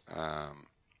choices.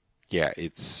 You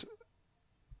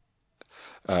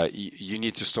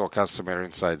need to store customer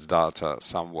insights data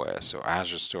somewhere. So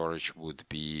Azure storage would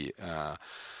be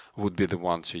the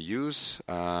one to use.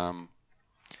 I'm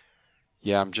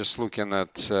just looking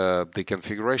at the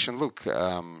configuration. Look.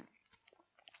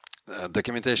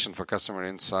 Documentation for Customer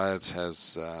Insights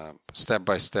has a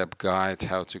step-by-step guide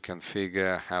how to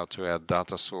configure, how to add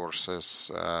data sources,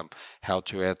 how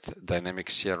to add Dynamic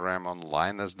CRM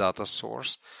Online as data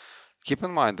source. Keep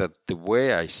in mind that the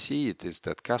way I see it is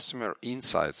that Customer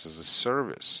Insights is a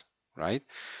service, right?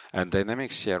 And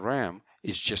Dynamic CRM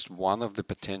is just one of the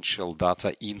potential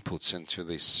data inputs into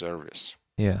this service.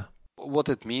 Yeah. What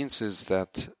it means is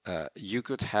that you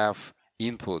could have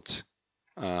input.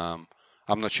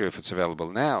 I'm not sure if it's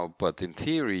available now, but in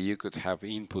theory, you could have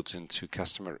input into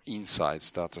Customer Insights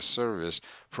data service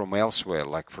from elsewhere,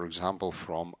 like, for example,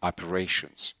 from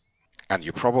operations. And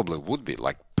you probably would be,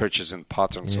 like purchasing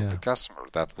patterns of the customer,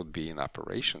 that would be in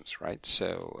operations, right?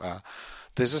 So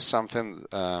this is something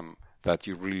that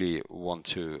you really want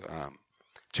to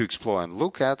explore and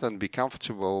look at and be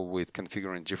comfortable with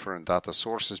configuring different data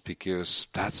sources, because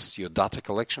that's your data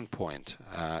collection point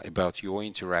about your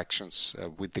interactions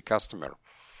with the customer.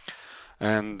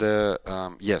 And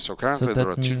so currently so there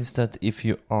are that means that if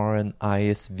you are an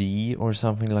ISV or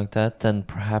something like that, then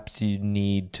perhaps you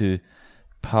need to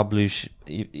publish.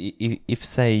 If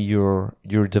say you're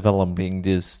developing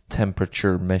this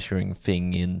temperature measuring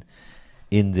thing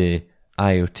in the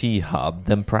IoT hub,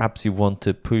 then perhaps you want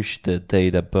to push the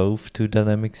data both to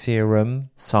Dynamic CRM,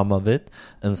 some of it,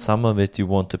 and some of it you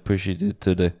want to push it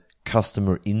to the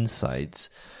customer insights.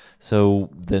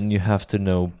 So then you have to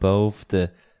know both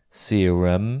the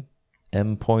CRM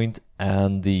endpoint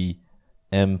and the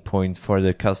endpoint for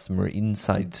the customer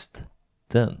insights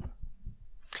then.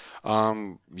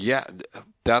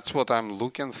 That's what I'm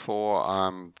looking for.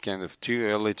 I'm kind of too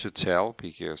early to tell,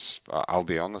 because I'll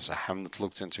be honest, I haven't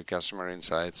looked into customer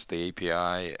insights, the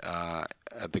API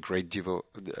at the great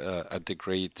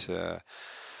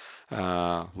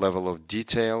level of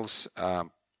details.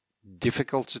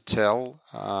 Difficult to tell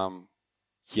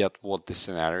yet what the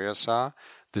scenarios are.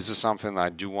 This is something I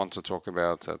do want to talk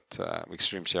about at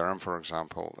Extreme CRM, for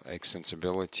example,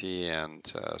 extensibility and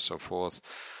so forth.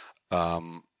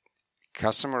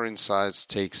 Customer Insights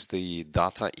takes the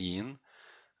data in.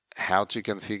 How to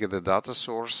configure the data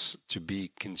source to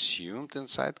be consumed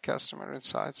inside Customer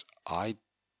Insights, I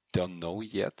don't know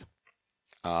yet.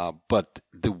 But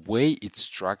the way it's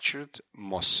structured,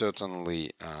 most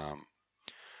certainly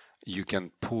you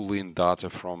can pull in data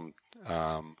from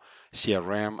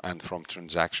CRM and from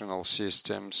transactional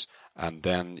systems, and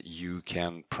then you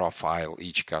can profile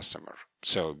each customer.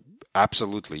 So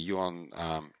absolutely, you're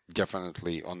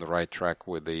definitely on the right track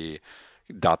with the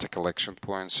data collection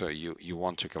point. So you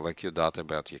want to collect your data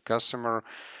about your customer,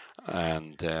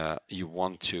 and you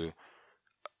want to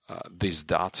this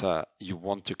data. You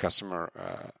want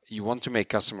to make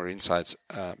Customer Insights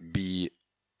be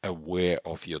aware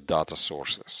of your data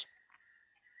sources.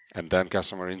 And then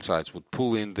Customer Insights would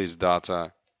pull in this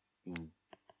data,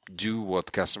 do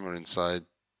what Customer Insight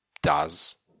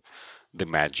does, the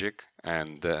magic,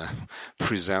 and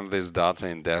present this data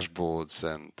in dashboards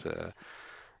and,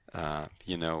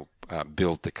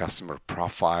 build the customer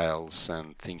profiles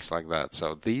and things like that.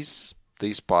 So this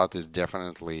part is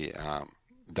definitely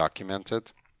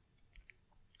documented.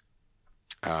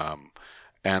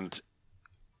 And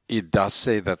it does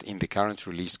say that in the current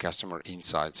release, Customer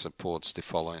Insights supports the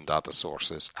following data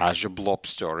sources: Azure Blob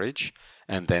Storage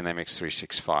and Dynamics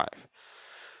 365.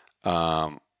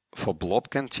 For blob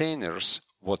containers,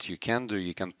 what you can do,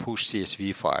 you can push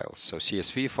CSV files. So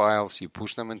CSV files, you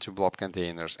push them into blob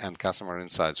containers, and Customer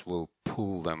Insights will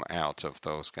pull them out of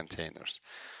those containers.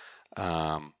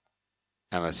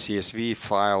 And a CSV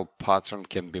file pattern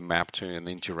can be mapped to an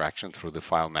interaction through the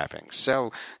file mapping.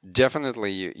 So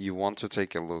definitely you want to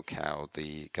take a look how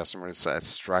the Customer Insights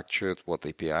structured, what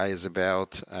API is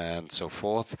about, and so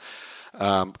forth.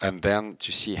 And then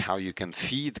to see how you can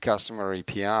feed customer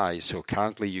API. So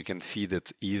currently you can feed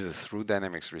it either through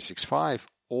Dynamics 365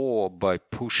 or by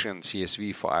pushing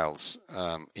CSV files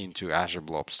into Azure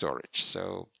Blob Storage.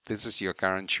 So this is your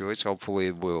current choice. Hopefully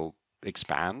it will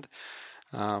expand.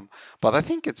 But I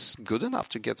think it's good enough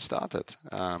to get started.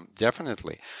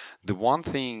 Definitely. The one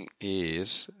thing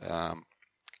is,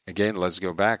 again, let's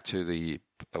go back to the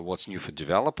what's new for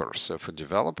developers. So for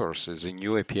developers is a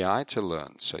new API to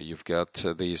learn. So you've got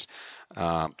these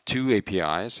two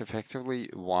APIs effectively.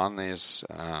 One is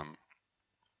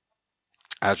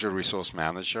Azure Resource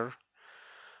Manager.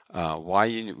 Why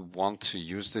you want to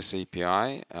use this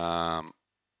API?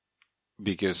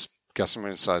 Because Customer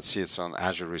Insights sits on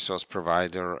Azure Resource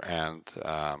Provider, and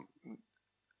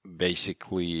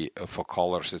basically for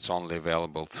callers it's only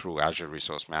available through Azure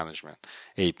Resource Management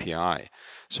API.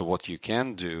 So what you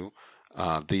can do,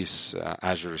 this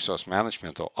Azure Resource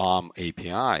Management or ARM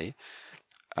API,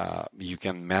 you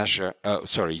can manage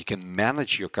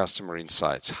your Customer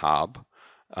Insights Hub.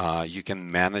 You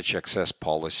can manage access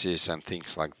policies and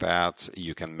things like that.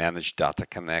 You can manage data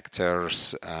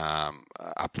connectors,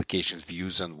 applications,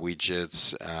 views, and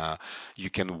widgets. You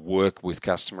can work with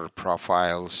customer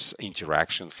profiles,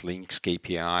 interactions, links,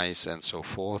 KPIs, and so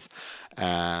forth.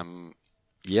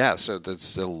 So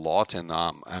that's a lot in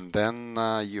ARM. And then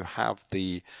you have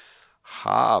the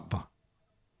hub.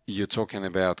 You're talking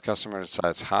about Customer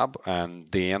Insights Hub and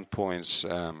the endpoints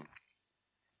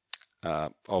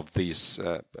of these,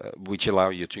 which allow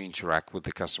you to interact with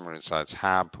the Customer Insights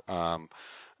Hub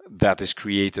that is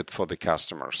created for the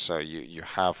customer. So you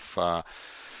have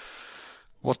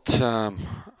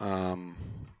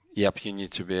you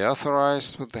need to be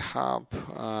authorized with the hub.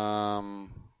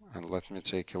 And let me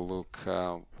take a look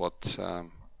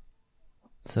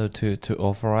So to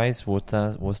authorize, was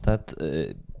that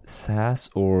SaaS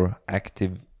or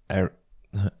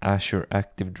Azure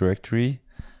Active Directory?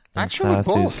 And actually,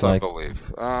 SaaS both, I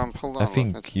believe. Hold on. I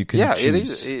think you can choose. It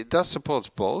is. It does support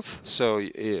both. So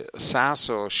SaaS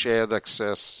or shared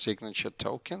access signature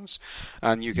tokens,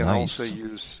 and you can also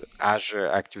use Azure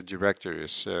Active Directory.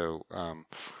 So,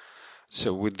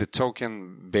 with the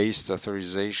token-based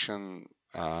authorization,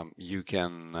 you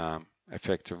can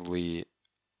effectively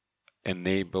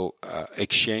enable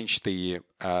exchange the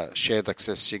shared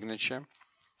access signature.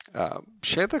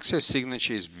 Shared access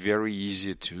signature is very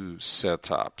easy to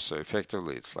set up. So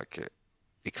effectively, it's like a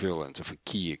equivalent of a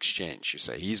key exchange. You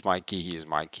say, here's my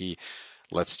key,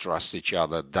 let's trust each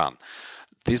other, done.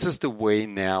 This is the way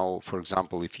now, for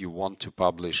example, if you want to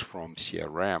publish from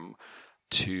CRM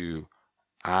to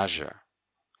Azure,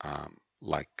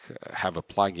 have a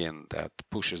plugin that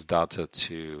pushes data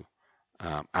to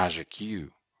Azure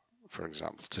Queue, for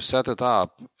example. To set it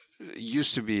up,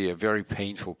 used to be a very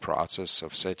painful process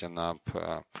of setting up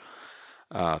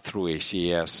through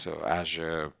ACS, so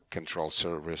Azure Control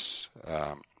Service.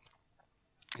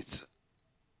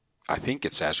 I think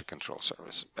it's Azure Control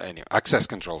Service. Anyway, Access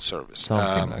Control Service.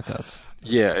 Something like that.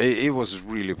 Yeah, it was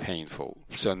really painful.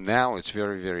 So now it's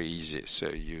very, very easy. So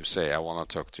you say, I want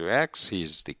to talk to X.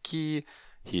 Here's the key.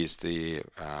 Here's the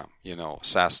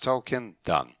SaaS token.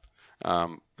 Done.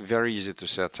 Very easy to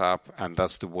set up, and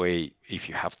that's the way, if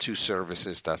you have two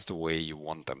services, that's the way you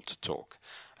want them to talk.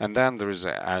 And then there is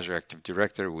an Azure Active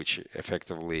Directory, which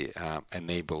effectively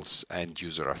enables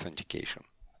end-user authentication.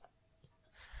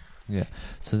 Yeah,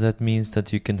 so that means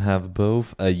that you can have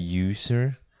both a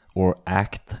user or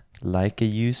act like a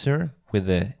user with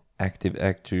the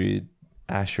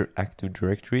Azure Active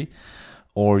Directory,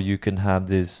 or you can have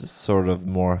this sort of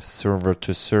more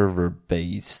server-to-server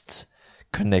based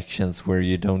connections where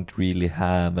you don't really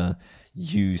have a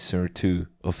user to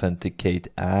authenticate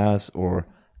as or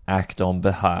act on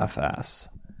behalf as.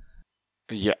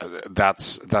 Yeah,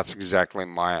 that's exactly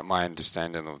my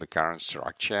understanding of the current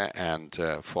structure. And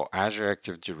for Azure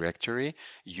Active Directory,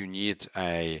 you need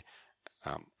an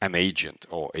agent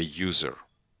or a user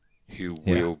who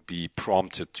will be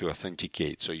prompted to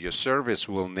authenticate. So your service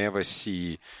will never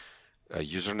see a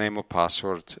username or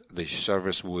password. The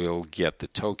service will get the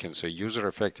token. So user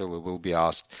effectively will be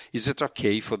asked, is it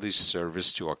okay for this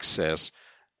service to access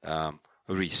a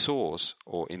resource,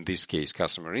 or in this case,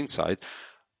 Customer Insight,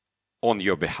 on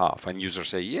your behalf? And user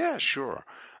say, yeah, sure.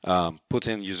 Put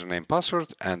in username,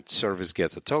 password, and service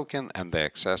gets a token and they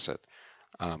access it.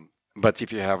 But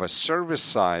if you have a service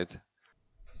side,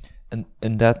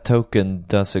 and that token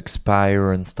does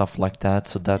expire and stuff like that,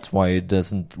 so that's why it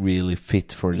doesn't really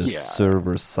fit for the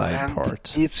server side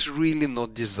part. It's really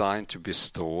not designed to be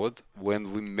stored.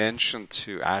 When we mentioned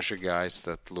to Azure guys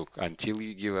that, look, until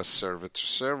you give us server to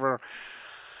server,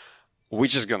 we're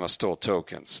just going to store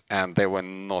tokens. And they were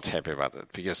not happy about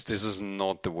it, because this is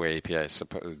not the way API is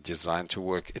designed to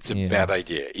work. It's a bad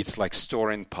idea. It's like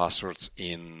storing passwords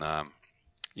in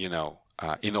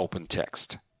open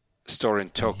text. Storing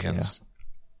tokens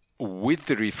with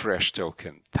the refresh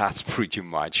token, that's pretty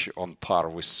much on par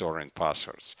with storing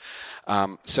passwords.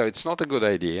 So it's not a good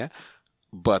idea.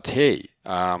 But hey,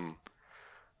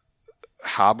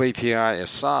 Hub API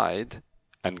aside,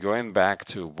 and going back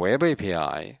to Web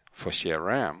API for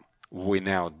CRM, we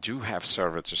now do have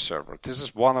server-to-server. This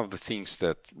is one of the things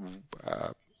that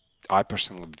I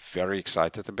personally am very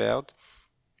excited about.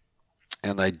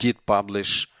 And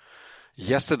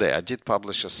yesterday I did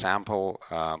publish a sample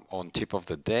on Tip of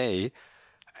the Day,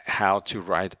 how to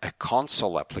write a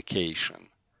console application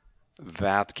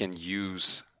that can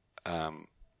use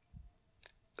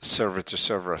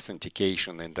server-to-server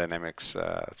authentication in Dynamics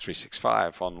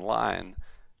 365 online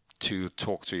to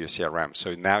talk to your CRM.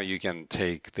 So now you can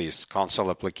take this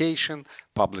console application,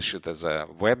 publish it as a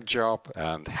web job,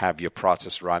 and have your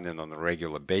process running on a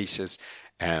regular basis.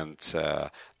 And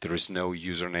there is no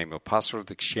username or password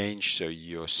exchange, so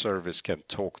your service can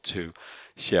talk to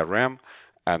CRM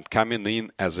and coming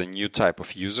in as a new type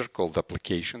of user called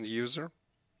application user.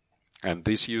 And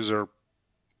this user,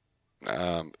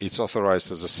 it's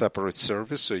authorized as a separate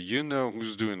service, so you know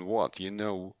who's doing what. You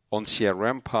know on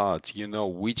CRM part, you know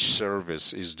which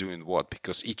service is doing what,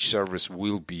 because each service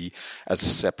will be as a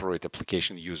separate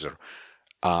application user.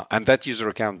 And that user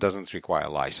account doesn't require a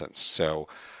license. So,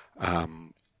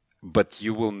 but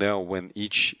you will know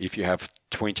if you have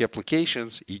 20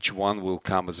 applications, each one will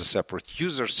come as a separate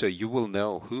user, so you will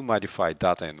know who modified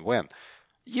data and when.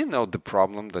 You know the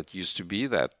problem that used to be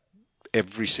that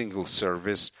every single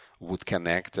service would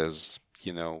connect as,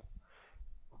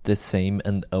 the same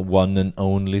and a one and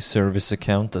only service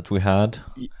account that we had.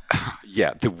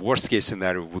 Yeah, the worst case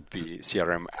scenario would be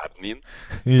CRM admin.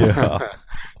 Yeah.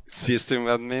 System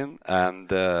admin, and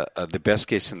the best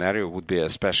case scenario would be a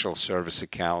special service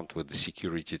account with the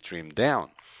security trimmed down.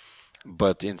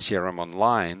 But in CRM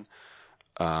Online,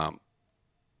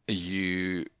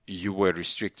 you were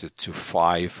restricted to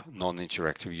 5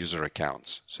 non-interactive user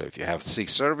accounts. So if you have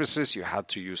 6 services, you had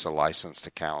to use a licensed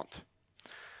account.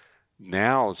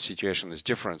 Now the situation is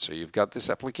different. So you've got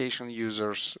these application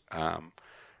users.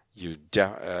 You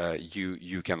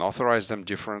can authorize them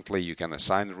differently. You can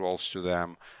assign roles to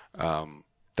them.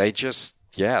 They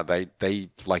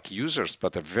like users,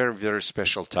 but a very, very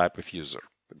special type of user.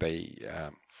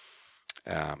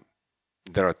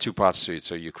 There are 2 parts to it.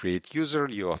 So you create user,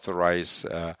 you authorize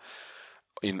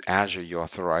in Azure, you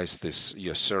authorize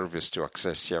your service to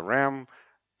access CRM,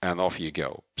 and off you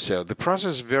go. So the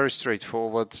process is very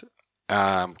straightforward.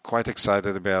 I'm quite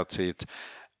excited about it.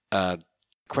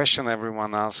 Question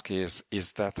everyone asks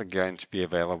is that going to be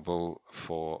available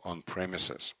for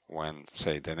on-premises when,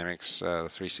 say, Dynamics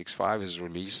 365 is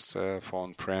released for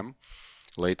on-prem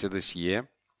later this year?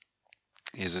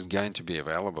 Is it going to be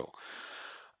available?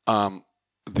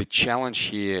 The challenge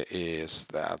here is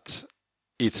that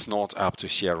it's not up to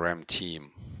CRM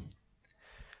team.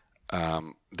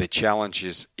 The challenge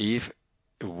is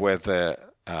whether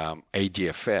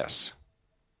ADFS,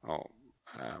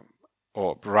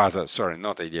 or rather, sorry,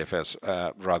 not ADFS,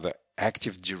 rather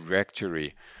Active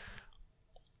Directory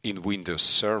in Windows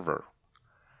Server,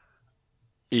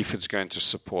 if it's going to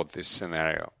support this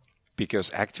scenario.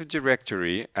 Because Active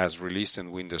Directory, as released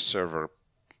in Windows Server,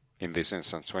 in this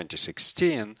instance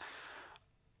 2016,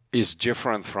 is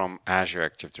different from Azure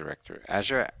Active Directory.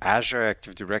 Azure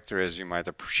Active Directory, as you might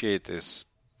appreciate, is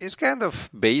kind of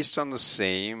based on the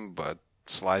same, but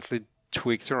slightly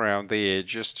tweaked around the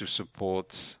edges to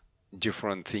support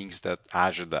different things that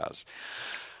Azure does.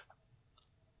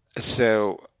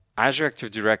 So Azure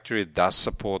Active Directory does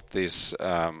support this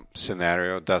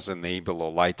scenario, does enable or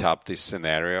light up this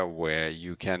scenario where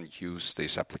you can use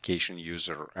this application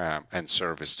user and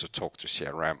service to talk to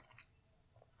CRM.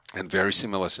 And very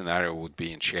similar scenario would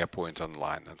be in SharePoint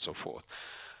Online and so forth.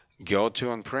 Go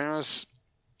to on-premise,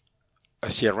 a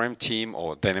CRM team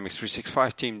or Dynamics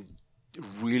 365 team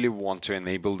really want to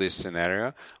enable this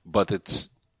scenario, but it's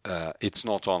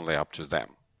not only up to them.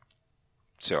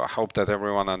 So I hope that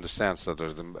everyone understands that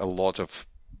there's a lot of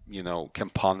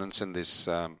components in this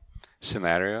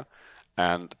scenario,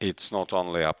 and it's not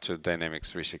only up to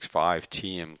Dynamics 365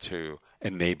 team to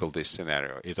enable this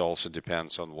scenario. It also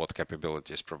depends on what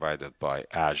capabilities provided by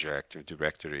Azure Active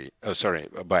Directory.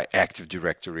 By Active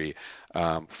Directory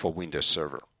for Windows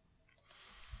Server.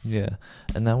 Yeah,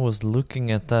 and I was looking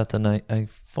at that, and I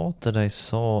thought that I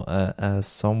saw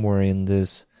somewhere in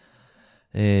this,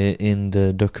 in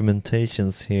the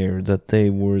documentations here, that they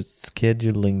were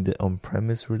scheduling the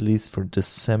on-premise release for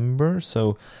December,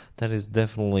 so that is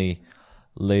definitely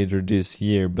later this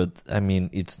year, but I mean,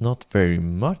 it's not very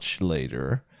much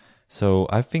later, so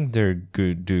I think they're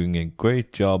doing a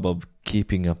great job of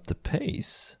keeping up the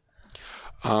pace.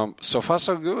 So far,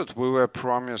 so good. We were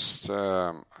promised,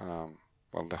 well,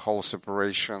 the whole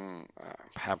separation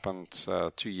happened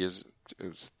 2 years, it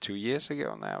was 2 years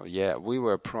ago now. Yeah, we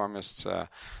were promised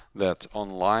that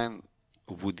online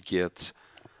would get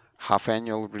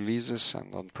half-annual releases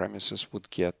and on-premises would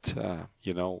get,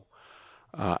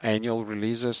 annual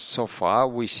releases. So far,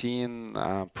 we've seen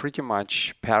pretty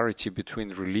much parity between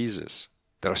releases.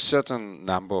 There are a certain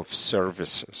number of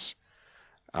services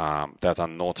that are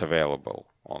not available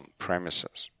on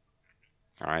premises,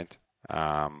 right?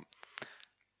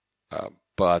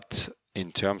 But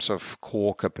in terms of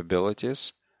core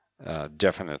capabilities,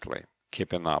 definitely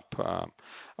keeping up.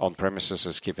 On premises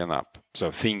is keeping up.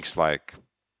 So things like,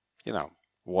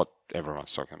 what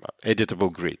everyone's talking about,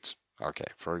 editable grids. Okay,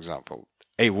 for example,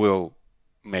 it will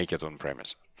make it on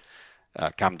premise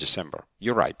come December.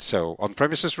 You're right. So on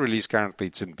premises release currently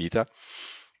it's in beta.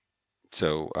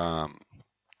 So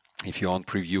if you're on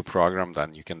preview program,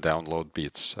 then you can download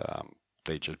bits.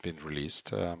 They just been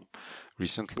released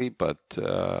recently, but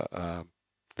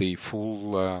the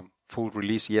full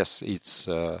release, yes, it's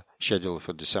scheduled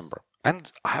for December.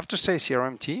 And I have to say,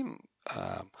 CRM team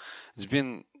has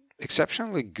been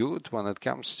exceptionally good when it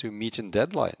comes to meeting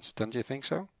deadlines. Don't you think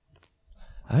so?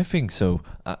 I think so.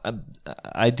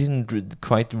 I didn't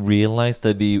quite realize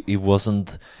that it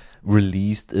wasn't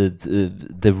released,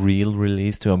 the real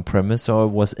release to on-premise, or I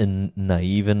was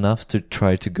naive enough to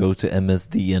try to go to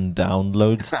MSD and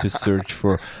downloads to search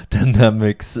for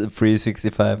Dynamics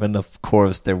 365, and of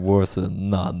course there was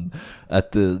none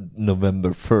at the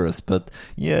November 1st. But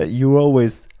yeah, you're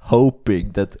always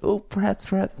hoping that,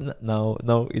 perhaps,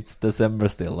 no, it's December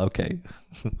still, okay.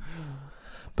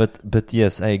 But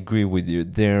yes, I agree with you.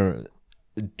 They're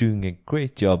doing a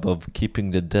great job of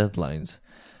keeping the deadlines,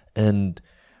 and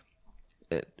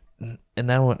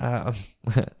now,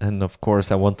 and of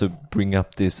course, I want to bring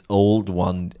up this old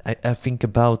one. I think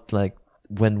about like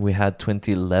when we had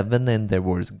 2011, and they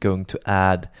were going to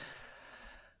add,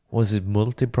 was it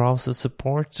multi-browser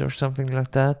support or something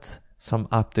like that? Some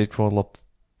update roll-up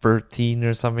 13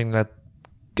 or something that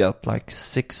got like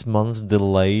 6 months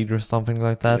delayed or something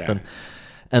like that. Yeah.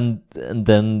 And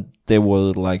then they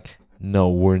were like, no,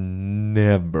 we're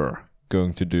never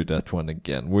going to do that one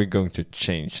again. We're going to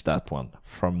change that one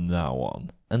from now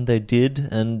on. And they did,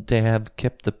 and they have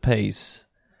kept the pace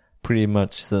pretty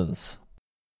much since.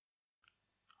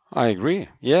 I agree.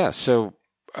 Yeah. So,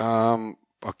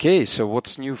 okay. So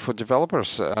what's new for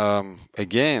developers?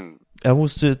 Again, I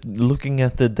was looking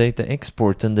at the data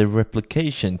export and the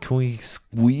replication. Can we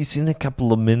squeeze in a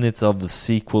couple of minutes of the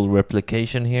SQL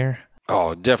replication here?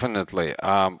 Oh, definitely.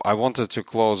 I wanted to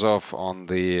close off on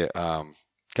the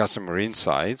customer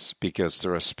insights, because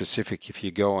there are specific, if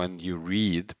you go and you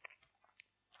read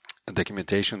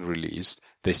documentation released,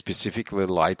 they specifically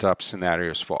light up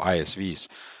scenarios for ISVs.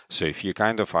 So if you're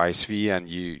kind of ISV and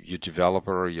you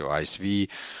developer, you're ISV,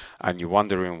 and you're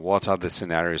wondering what are the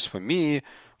scenarios for me,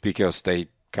 because they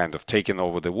kind of taken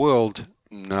over the world,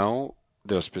 no,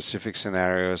 there are specific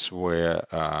scenarios where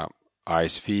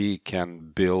ISV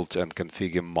can build and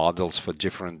configure models for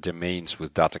different domains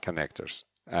with data connectors.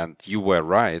 And you were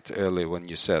right earlier when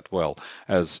you said, well,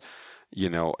 as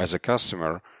a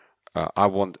customer, I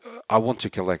want to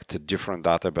collect different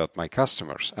data about my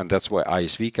customers, and that's where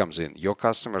ISV comes in. Your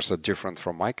customers are different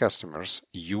from my customers.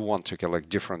 You want to collect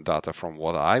different data from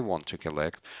what I want to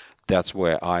collect. That's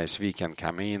where ISV can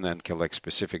come in and collect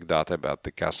specific data about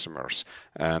the customers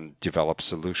and develop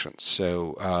solutions.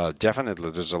 So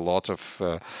definitely, there's a lot of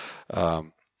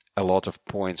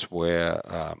points where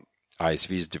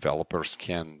ISV's developers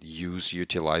can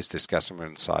utilize these customer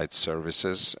insight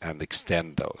services and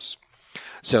extend those.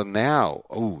 So now,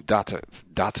 data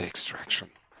extraction.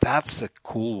 That's a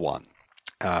cool one.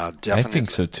 Definitely. I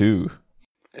think so too.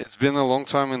 It's been a long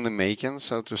time in the making,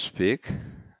 so to speak.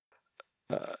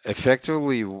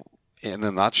 Effectively, in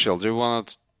a nutshell, do you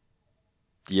want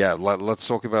to... let's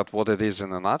talk about what it is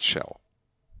in a nutshell.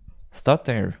 Start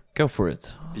there. Go for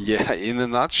it. Yeah, in a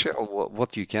nutshell,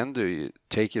 what you can do, you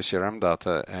take your CRM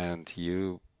data and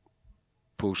you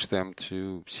push them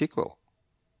to SQL.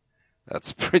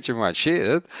 That's pretty much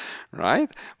it,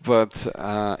 right? But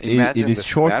imagine it is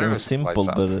short and simple,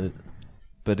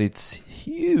 but it's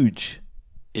huge.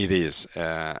 It is.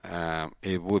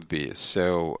 It would be.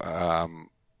 So,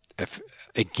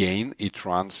 again, it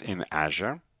runs in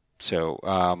Azure. So,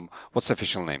 what's the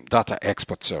official name? Data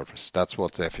Export Service. That's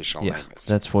what the official name is.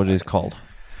 That's what it's called.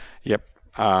 Yep.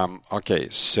 Okay.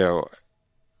 So,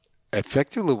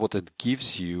 effectively, what it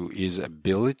gives you is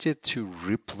ability to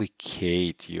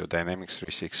replicate your Dynamics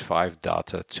 365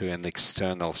 data to an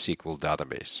external SQL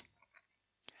database.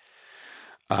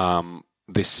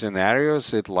 the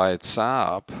scenarios it lights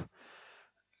up,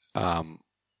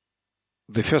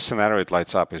 the first scenario it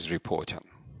lights up is reporting.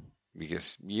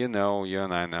 Because you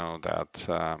and I know that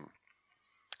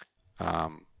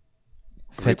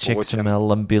Fetch reporting,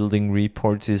 XML and building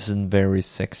reports isn't very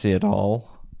sexy at all.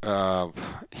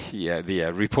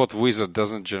 Report Wizard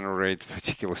doesn't generate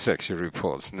particularly sexy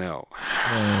reports, no.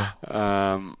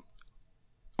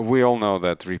 We all know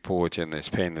that reporting is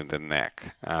pain in the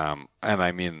neck, and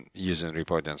I mean using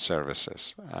reporting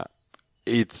services.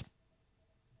 It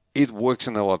works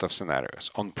in a lot of scenarios.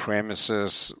 On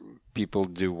premises, people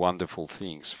do wonderful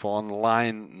things. For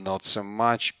online, not so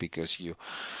much, because you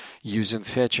using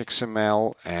Fetch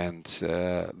XML, and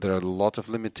there are a lot of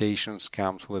limitations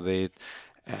comes with it.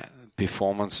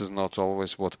 Performance is not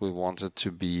always what we want it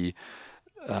to be.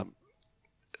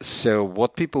 So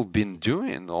what people been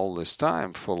doing all this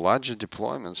time for larger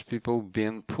deployments, people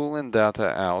been pulling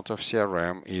data out of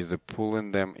CRM, either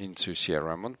pulling them into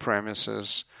CRM on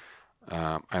premises,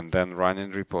 and then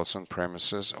running reports on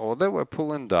premises, or they were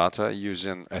pulling data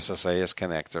using SSIS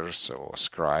connectors or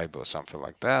Scribe or something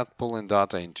like that, pulling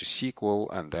data into SQL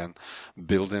and then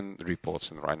building reports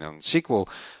and running on SQL.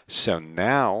 So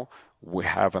now we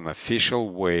have an official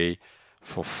way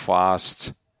for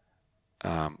fast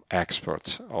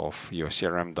export of your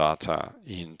CRM data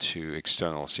into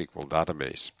external SQL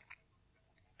database.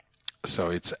 So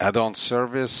it's add-on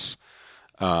service.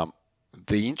 The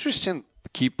interesting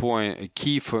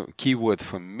keyword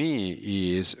for me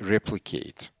is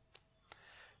replicate.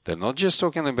 They're not just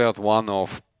talking about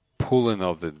one-off pulling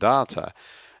of the data.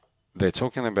 They're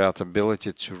talking about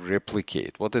ability to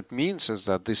replicate. What it means is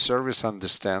that this service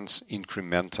understands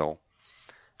incremental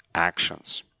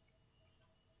actions.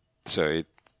 So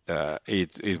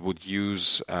it would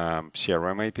use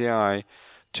CRM API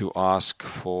to ask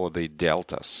for the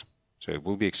deltas. So it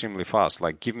will be extremely fast.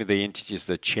 Like, give me the entities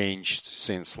that changed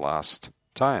since last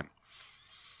time.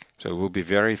 So it will be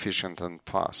very efficient and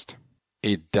fast.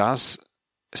 It does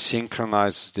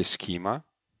synchronize the schema,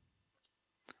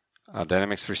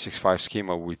 Dynamics 365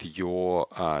 schema, with your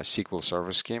SQL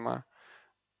Server schema,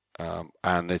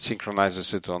 and it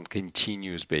synchronizes it on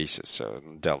continuous basis, so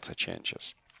delta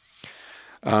changes.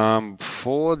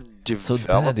 For developers, so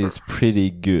that is pretty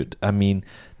good. I mean,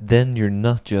 then you're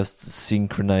not just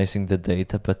synchronizing the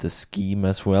data, but the schema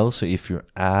as well. So if you're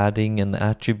adding an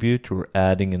attribute or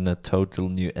adding in a total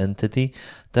new entity,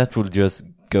 that will just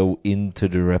go into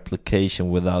the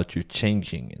replication without you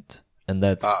changing it. And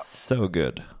that's so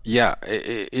good. Yeah,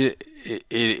 it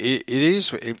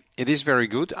is very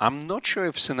good. I'm not sure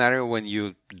if scenario when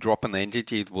you drop an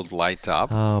entity it would light up.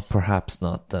 Perhaps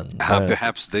not then.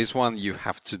 Perhaps this one you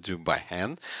have to do by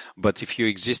hand. But if your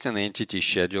existing entity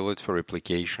schedule it for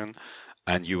replication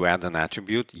and you add an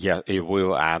attribute, yeah, it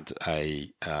will add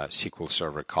a SQL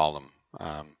Server column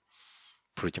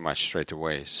pretty much straight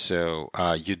away. So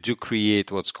you do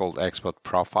create what's called export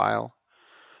profile.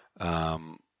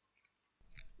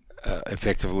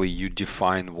 Effectively, you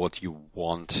define what you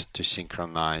want to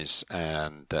synchronize,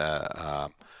 and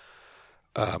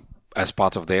as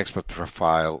part of the export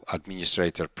profile,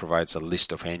 administrator provides a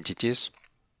list of entities.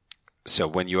 So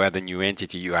when you add a new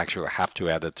entity, you actually have to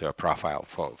add it to a profile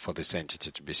for this entity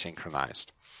to be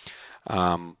synchronized.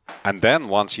 And then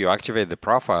once you activate the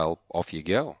profile, off you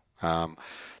go.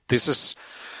 This is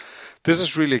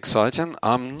really exciting.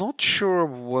 I'm not sure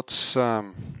what's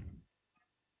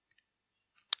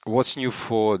new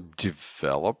for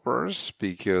developers,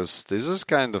 because this is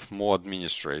kind of more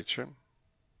administrative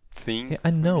thing. Yeah,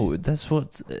 I know. That's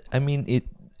what I mean.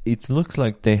 It looks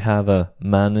like they have a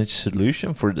managed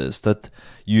solution for this, that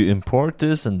you import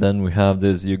this and then we have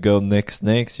this, you go next,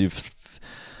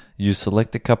 you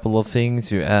select a couple of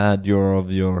things, you add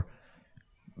your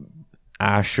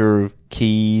Azure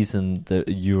keys and the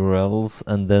URLs,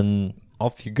 and then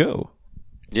off you go.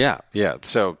 Yeah.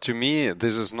 So to me,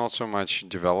 this is not so much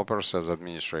developers as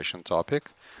administration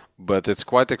topic, but it's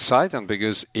quite exciting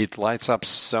because it lights up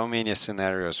so many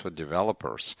scenarios for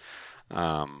developers.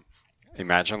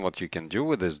 Imagine what you can do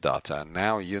with this data.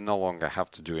 Now you no longer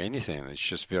have to do anything. It's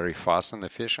just very fast and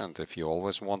efficient. If you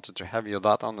always wanted to have your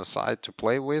data on the side to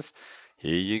play with,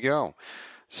 here you go.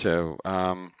 So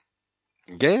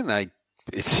again,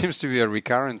 it seems to be a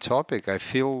recurrent topic. I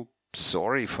feel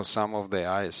sorry for some of the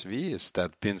ISVs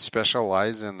that been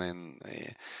specializing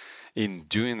in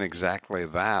doing exactly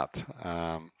that.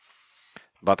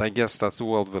 But I guess that's the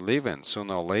world we live in.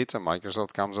 Sooner or later,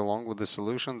 Microsoft comes along with a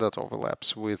solution that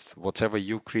overlaps with whatever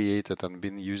you created and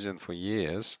been using for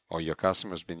years, or your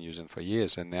customers been using for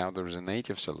years, and now there is a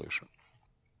native solution.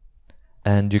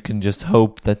 And you can just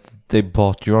hope that they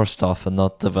bought your stuff and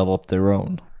not developed their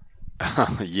own.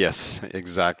 Yes,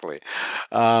 exactly.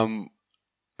 The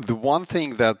one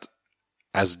thing that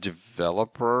as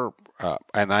developer,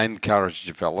 and I encourage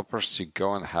developers to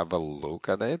go and have a look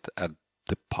at it, at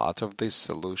the part of this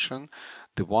solution.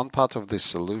 The one part of this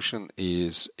solution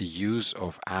is use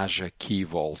of Azure Key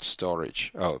Vault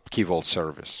storage, Key Vault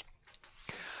service.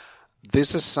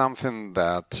 This is something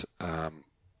that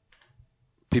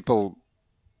people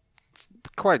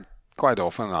quite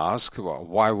often ask, well,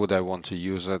 why would I want to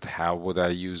use it? How would I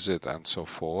use it? And so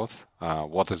forth.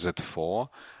 What is it for?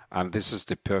 And this is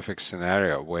the perfect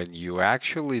scenario when you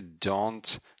actually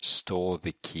don't store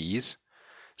the keys.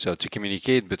 So to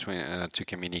communicate with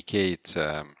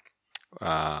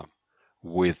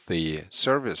the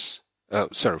service,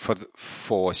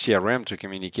 for CRM to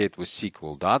communicate with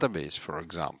SQL database, for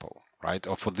example, right?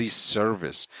 Or for this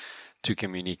service to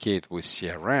communicate with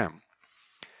CRM,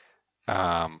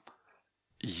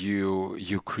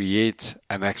 you create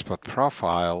an export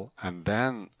profile, and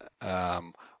then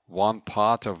one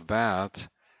part of that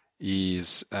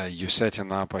is you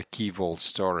setting up a key vault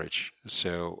storage.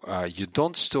 So you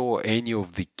don't store any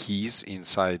of the keys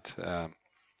inside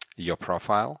your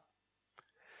profile.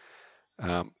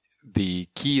 The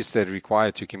keys that are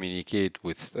required to communicate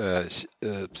with,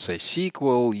 say,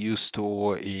 SQL, you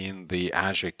store in the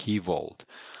Azure Key Vault.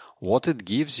 What it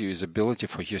gives you is ability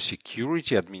for your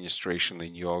security administration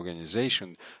in your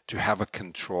organization to have a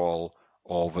control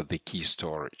over the key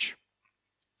storage.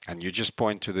 And you just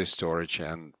point to the storage,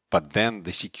 but then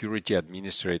the security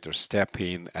administrators step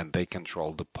in and they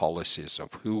control the policies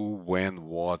of who, when,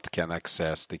 what can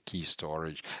access the key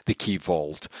storage, the key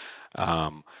vault,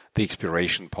 the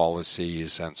expiration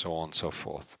policies, and so on and so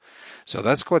forth. So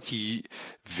that's quite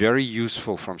very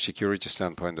useful from security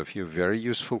standpoint of view, very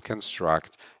useful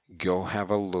construct. Go have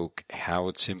a look how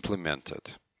it's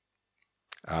implemented.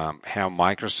 How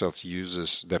Microsoft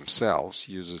uses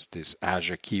this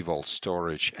Azure Key Vault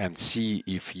storage, and see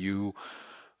if you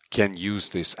can use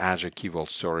this Azure Key Vault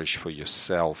storage for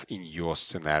yourself in your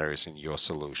scenarios, in your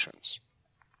solutions.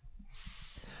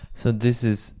 So this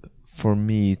is for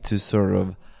me to sort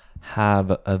of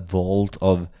have a vault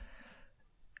of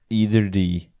either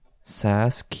the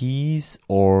SaaS keys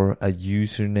or a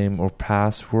username or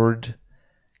password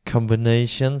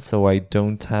combination, so I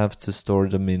don't have to store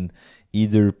them in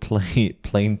either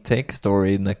plain text or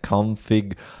in a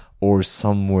config or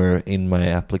somewhere in my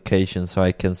application. So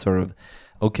I can sort of,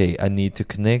 okay, I need to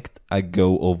connect, I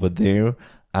go over there,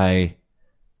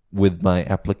 with my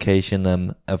application,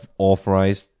 I'm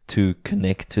authorized to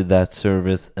connect to that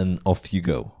service, and off you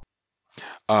go.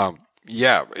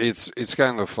 Yeah, it's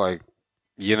kind of like,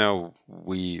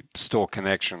 we store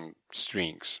connection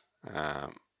strings,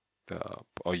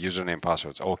 or username,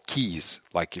 passwords, or keys.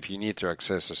 Like if you need to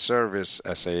access a service,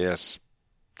 SAS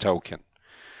token.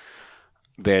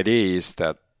 The idea is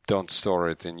that don't store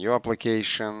it in your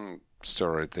application,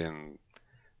 store it in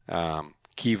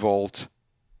Key Vault,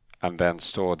 and then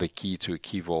store the key to a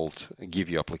Key Vault, give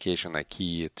your application a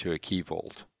key to a Key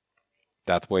Vault.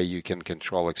 That way you can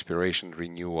control expiration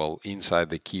renewal inside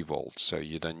the Key Vault, so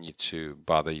you don't need to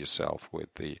bother yourself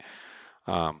with the,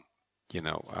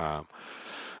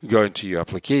 going to your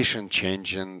application,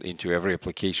 changing into every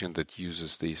application that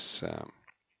uses this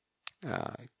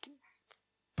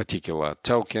particular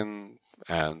token,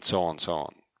 and so on, so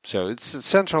on. So it's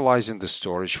centralizing the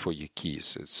storage for your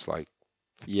keys. It's like,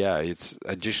 it's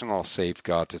additional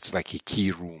safeguard. It's like a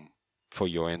key room for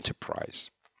your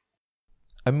enterprise.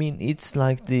 I mean, it's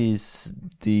like these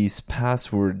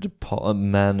password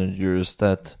managers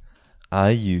that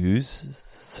I use.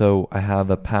 So I have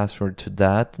a password to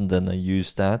that, and then I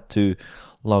use that to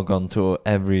log on to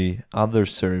every other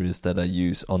service that I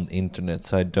use on the internet.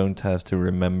 So I don't have to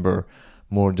remember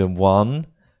more than one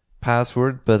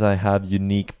password, but I have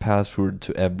unique password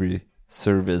to every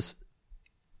service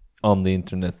on the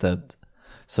internet.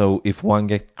 So if one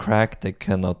gets cracked, they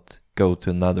cannot go to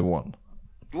another one.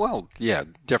 Well, yeah,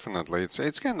 definitely.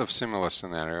 It's kind of similar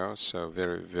scenario. So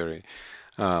very, very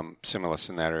similar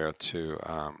scenario to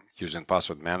using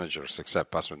password managers,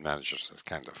 except password managers is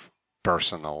kind of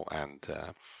personal and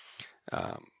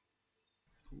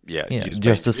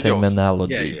just the same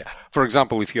analogy. Yeah. For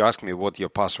example, if you ask me what your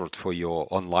password for your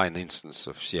online instance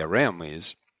of CRM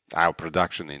is, our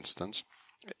production instance,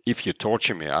 if you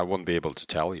torture me, I won't be able to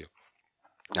tell you.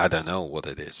 I don't know what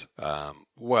it is.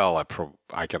 Well,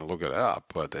 I can look it up,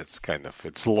 but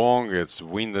it's long, it's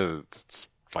winded, it's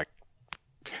like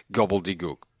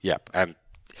gobbledygook. Yep, and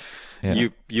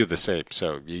you the same.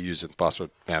 So you're using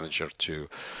password manager to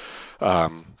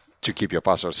to keep your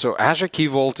password. So Azure Key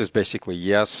Vault is basically,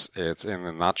 yes, it's in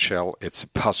a nutshell, it's a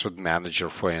password manager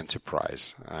for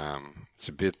enterprise. It's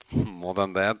a bit more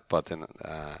than that, but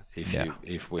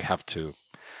if we have to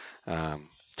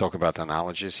talk about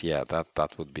analogies, that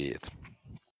would be it.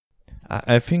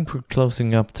 I think we're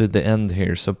closing up to the end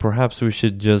here, so perhaps we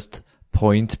should just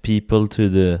point people to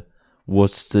the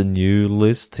what's the new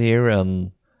list here.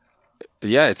 And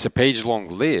yeah, it's a page-long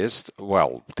list.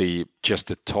 Well, just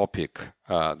the topic,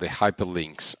 the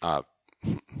hyperlinks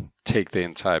take the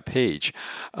entire page.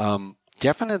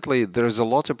 Definitely, there's a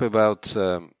lot about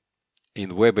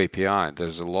in Web API.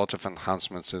 There's a lot of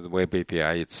enhancements in the Web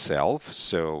API itself.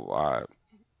 So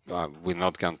we're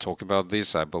not going to talk about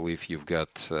this. I believe you've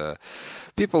got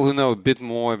people who know a bit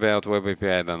more about Web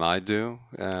API than I do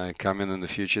coming in the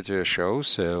future to your show.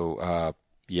 So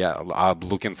I'm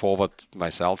looking forward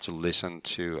myself to listen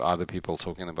to other people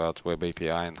talking about Web API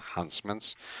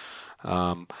enhancements.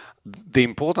 The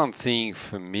important thing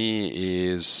for me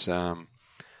is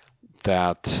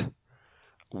that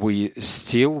we're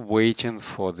still waiting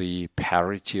for the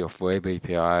parity of Web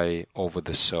API over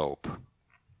the SOAP.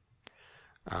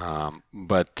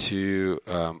 But to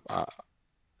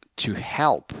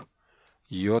help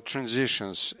your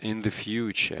transitions in the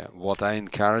future, what I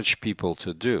encourage people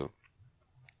to do,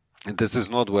 and this is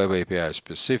not Web API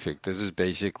specific, this is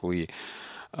basically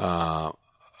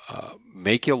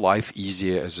make your life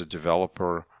easier as a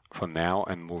developer for now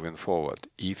and moving forward.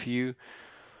 If you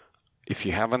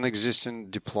have an existing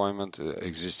deployment,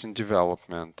 existing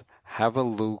development, have a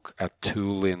look at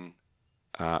tooling,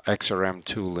 XRM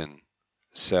tooling,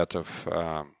 set of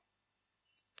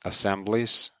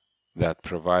assemblies that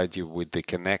provide you with the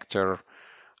connector,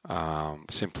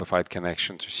 simplified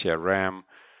connection to CRM,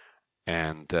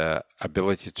 and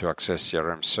ability to access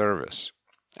CRM service.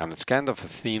 And it's kind of a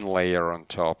thin layer on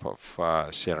top of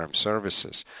CRM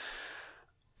services.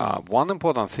 One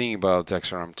important thing about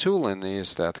XRM tooling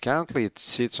is that currently it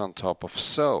sits on top of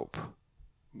SOAP,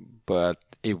 but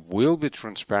it will be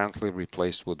transparently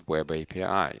replaced with Web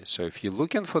API. So if you're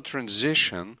looking for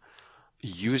transition,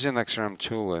 using XRM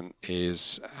tooling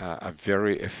is a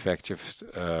very effective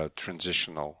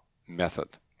transitional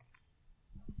method.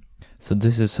 So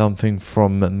this is something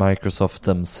from Microsoft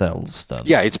themselves then?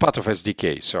 Yeah, it's part of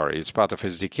SDK. Sorry, it's part of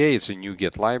SDK. It's a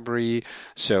NuGet library.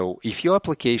 So if your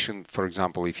application, for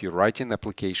example, if you write an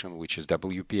application which is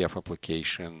WPF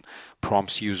application,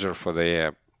 prompts user for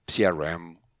their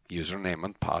CRM, username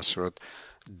and password,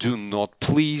 do not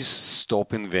please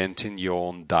stop inventing your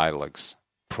own dialogues,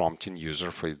 prompting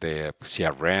user for their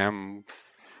CRM,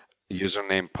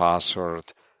 username,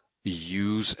 password.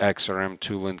 Use XRM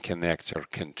tooling connector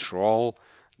control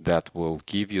that will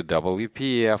give you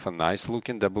WPF, a nice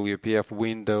looking WPF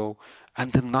window.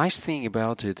 And the nice thing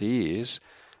about it is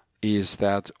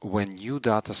that when new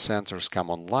data centers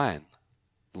come online,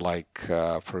 like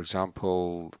for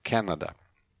example Canada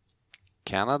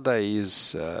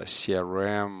is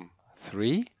CRM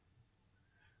 3,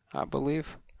 I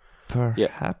believe.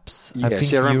 Perhaps. Yeah, I think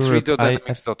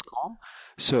CRM3.dynamics.com.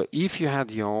 So if you had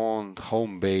your own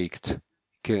home-baked,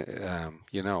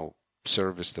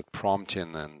 service that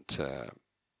prompting and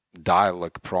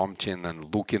dialog prompting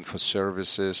and looking for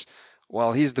services,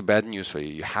 well, here's the bad news for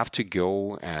you. You have to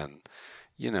go and,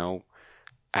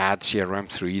 add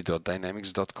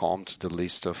CRM3.dynamics.com to the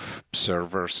list of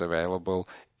servers available.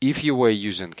 If you were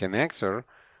using connector,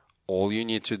 all you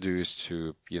need to do is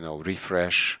to,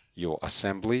 refresh your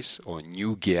assemblies, or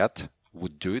NuGet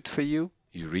would do it for you.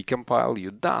 You recompile,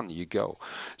 you're done, you go.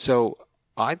 So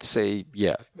I'd say,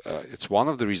 it's one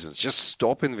of the reasons. Just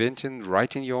stop inventing,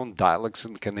 writing your own dialogues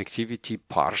and connectivity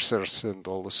parsers and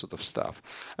all this sort of stuff.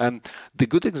 And the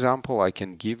good example I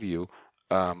can give you,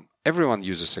 everyone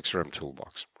uses XRM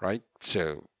Toolbox, right?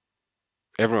 So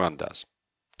everyone does.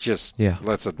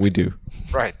 Let's admit. We do.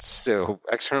 Right. So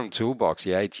XRM Toolbox,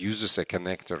 it uses a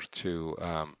connector to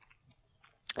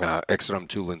XRM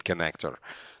Tooling connector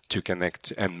to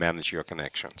connect and manage your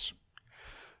connections.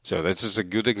 So this is a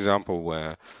good example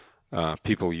where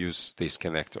people use this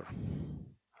connector.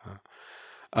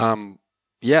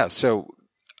 So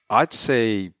I'd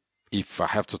say, if I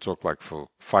have to talk like for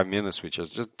 5 minutes, which I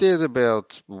just did,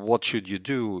 about what should you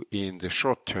do in the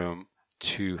short term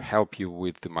to help you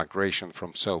with the migration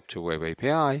from SOAP to Web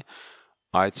API,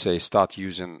 I'd say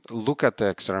look at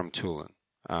the XRM tooling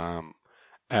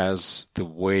as the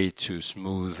way to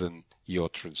smoothen your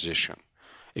transition.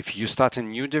 If you start a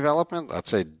new development, I'd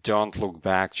say don't look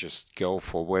back, just go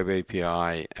for Web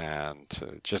API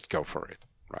and just go for it,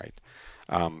 right?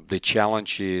 The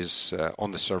challenge is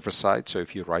on the server side, so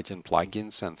if you're writing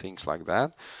plugins and things like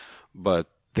that, but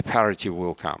the parity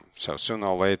will come. So sooner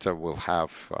or later we'll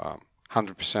have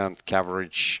 100%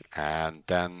 coverage, and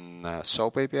then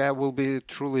SOAP API will be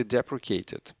truly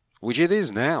deprecated, which it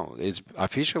is now. It's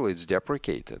officially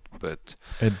deprecated, but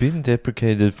it's been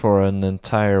deprecated for an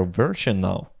entire version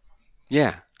now.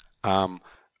 Yeah,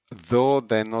 though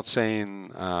they're not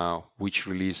saying which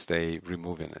release they're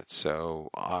removing it. So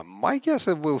my guess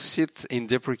it will sit in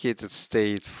deprecated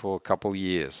state for a couple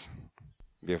years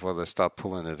before they start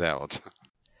pulling it out.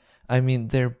 I mean,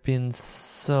 there's been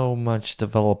so much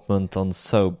development on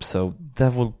SOAP, so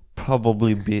that will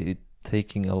probably be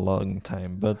taking a long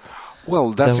time, but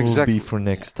well, that's that will exactly be for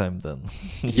next time then.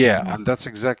 Yeah, and that's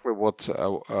exactly what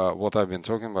I've been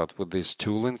talking about with this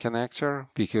tooling connector,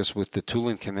 because with the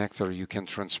tooling connector you can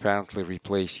transparently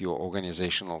replace your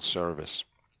organizational service.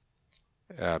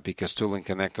 Because tooling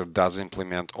connector does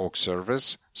implement org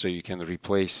service, so you can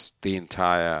replace the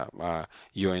entire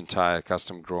your entire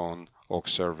custom grown org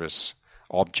service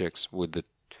objects with the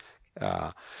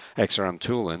XRM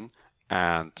tooling,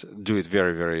 and do it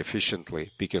very, very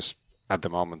efficiently, because at the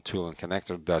moment tooling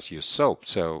connector does use SOAP,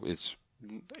 so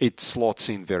it slots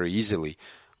in very easily.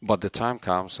 But the time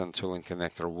comes and tooling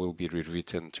connector will be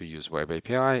rewritten to use Web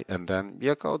API, and then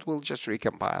your code will just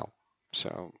recompile.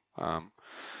 So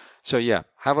yeah,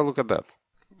 have a look at that.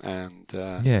 And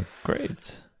yeah,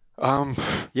 great.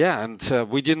 Yeah, and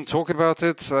we didn't talk about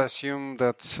it. I assume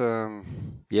that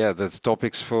that's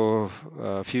topics for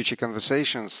future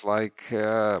conversations. Like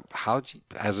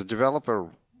as a developer,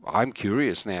 I'm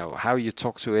curious now how you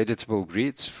talk to editable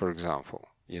grids, for example.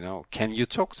 Can you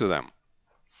talk to them?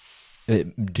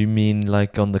 Do you mean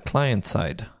like on the client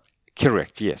side?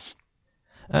 Correct. Yes.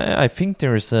 I think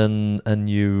there's a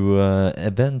new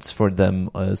events for them.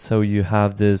 So you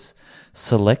have this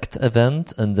select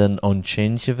event, and then on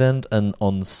change event, and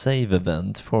on save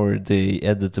event for the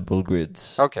editable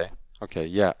grids. Okay,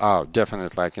 yeah. Oh,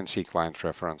 definitely. I can see client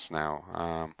reference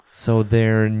now. So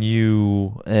their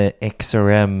new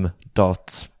XRM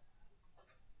dot.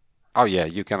 Oh yeah,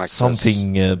 you can access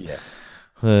something.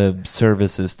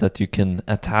 Services that you can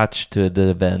attach to the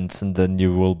events, and then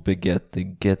you will be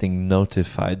getting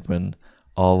notified when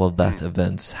all of that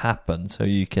events happen, so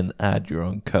you can add your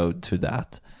own code to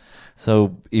that.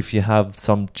 So if you have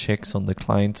some checks on the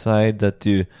client side that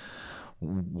you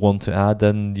want to add,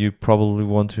 then you probably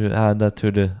want to add that to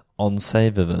the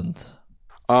on-save event.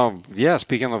 Yeah,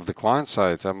 speaking of the client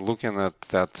side, I'm looking at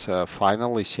that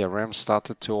finally CRM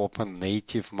started to open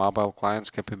native mobile clients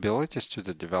capabilities to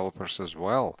the developers as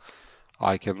well.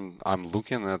 I'm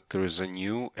looking at there is a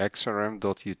new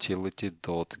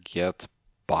xrm.utility.get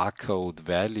barcode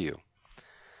value.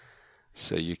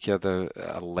 So you get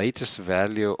a latest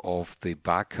value of the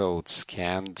barcode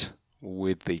scanned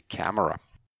with the camera.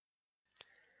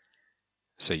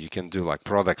 So you can do like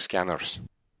product scanners.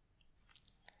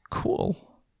 Cool.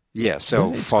 Yeah,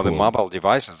 so for the mobile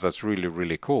devices, that's really,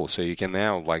 really cool. So you can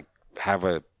now like have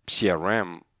a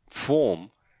CRM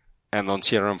form, and on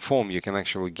CRM form you can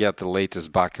actually get the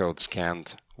latest barcode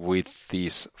scanned with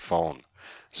this phone.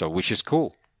 So which is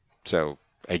cool. So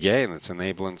again, it's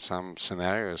enabling some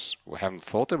scenarios we haven't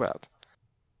thought about.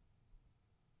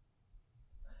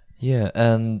 Yeah,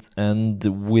 and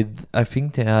with, I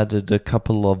think they added a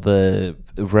couple of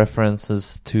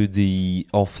references to the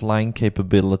offline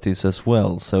capabilities as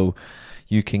well. So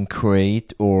you can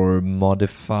create or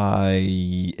modify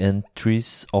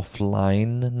entries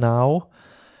offline now.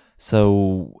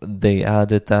 So they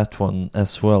added that one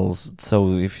as well.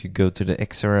 So if you go to the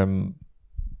XRM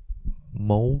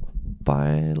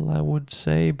mobile, I would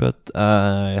say, but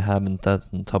I haven't that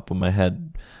on top of my head.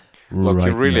 Look, right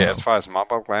you really, now. as far as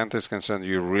mobile client is concerned,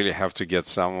 you really have to get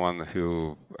someone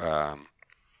who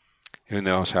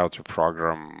knows how to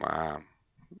program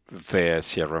their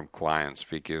CRM clients,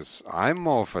 because I'm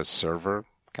more of a server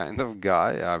kind of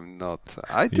guy. I'm not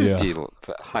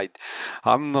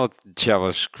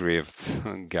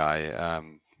JavaScript guy.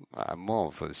 I'm more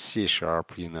of a C#,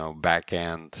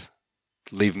 backend,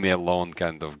 leave me alone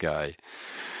kind of guy.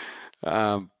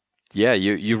 Yeah,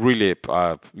 you really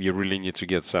need to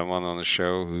get someone on the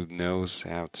show who knows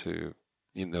how to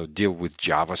deal with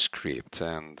JavaScript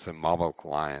and mobile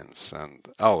clients and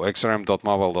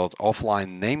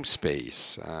xrm.mobile.offline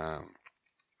namespace.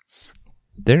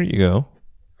 There you go.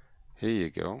 Here you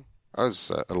go. That's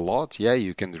a lot. Yeah,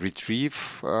 you can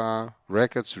retrieve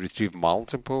records, retrieve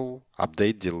multiple,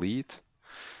 update, delete.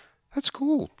 That's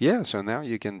cool. Yeah, so now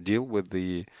you can deal with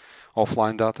the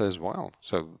offline data as well.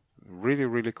 So really,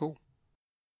 really cool.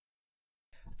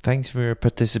 Thanks for your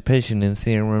participation in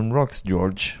CRM Rocks,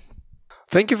 George.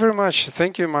 Thank you very much.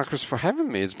 Thank you, Marcus, for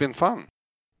having me. It's been fun.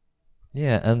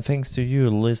 Yeah, and thanks to you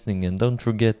listening, and don't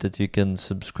forget that you can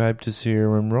subscribe to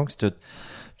CRM Rocks.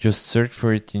 Just search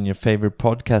for it in your favorite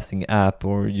podcasting app,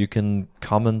 or you can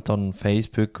comment on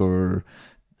Facebook, or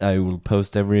I will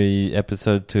post every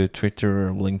episode to Twitter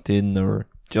or LinkedIn, or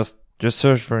just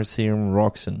search for CRM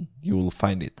Rocks and you will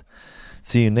find it.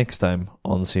 See you next time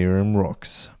on CRM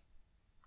Rocks.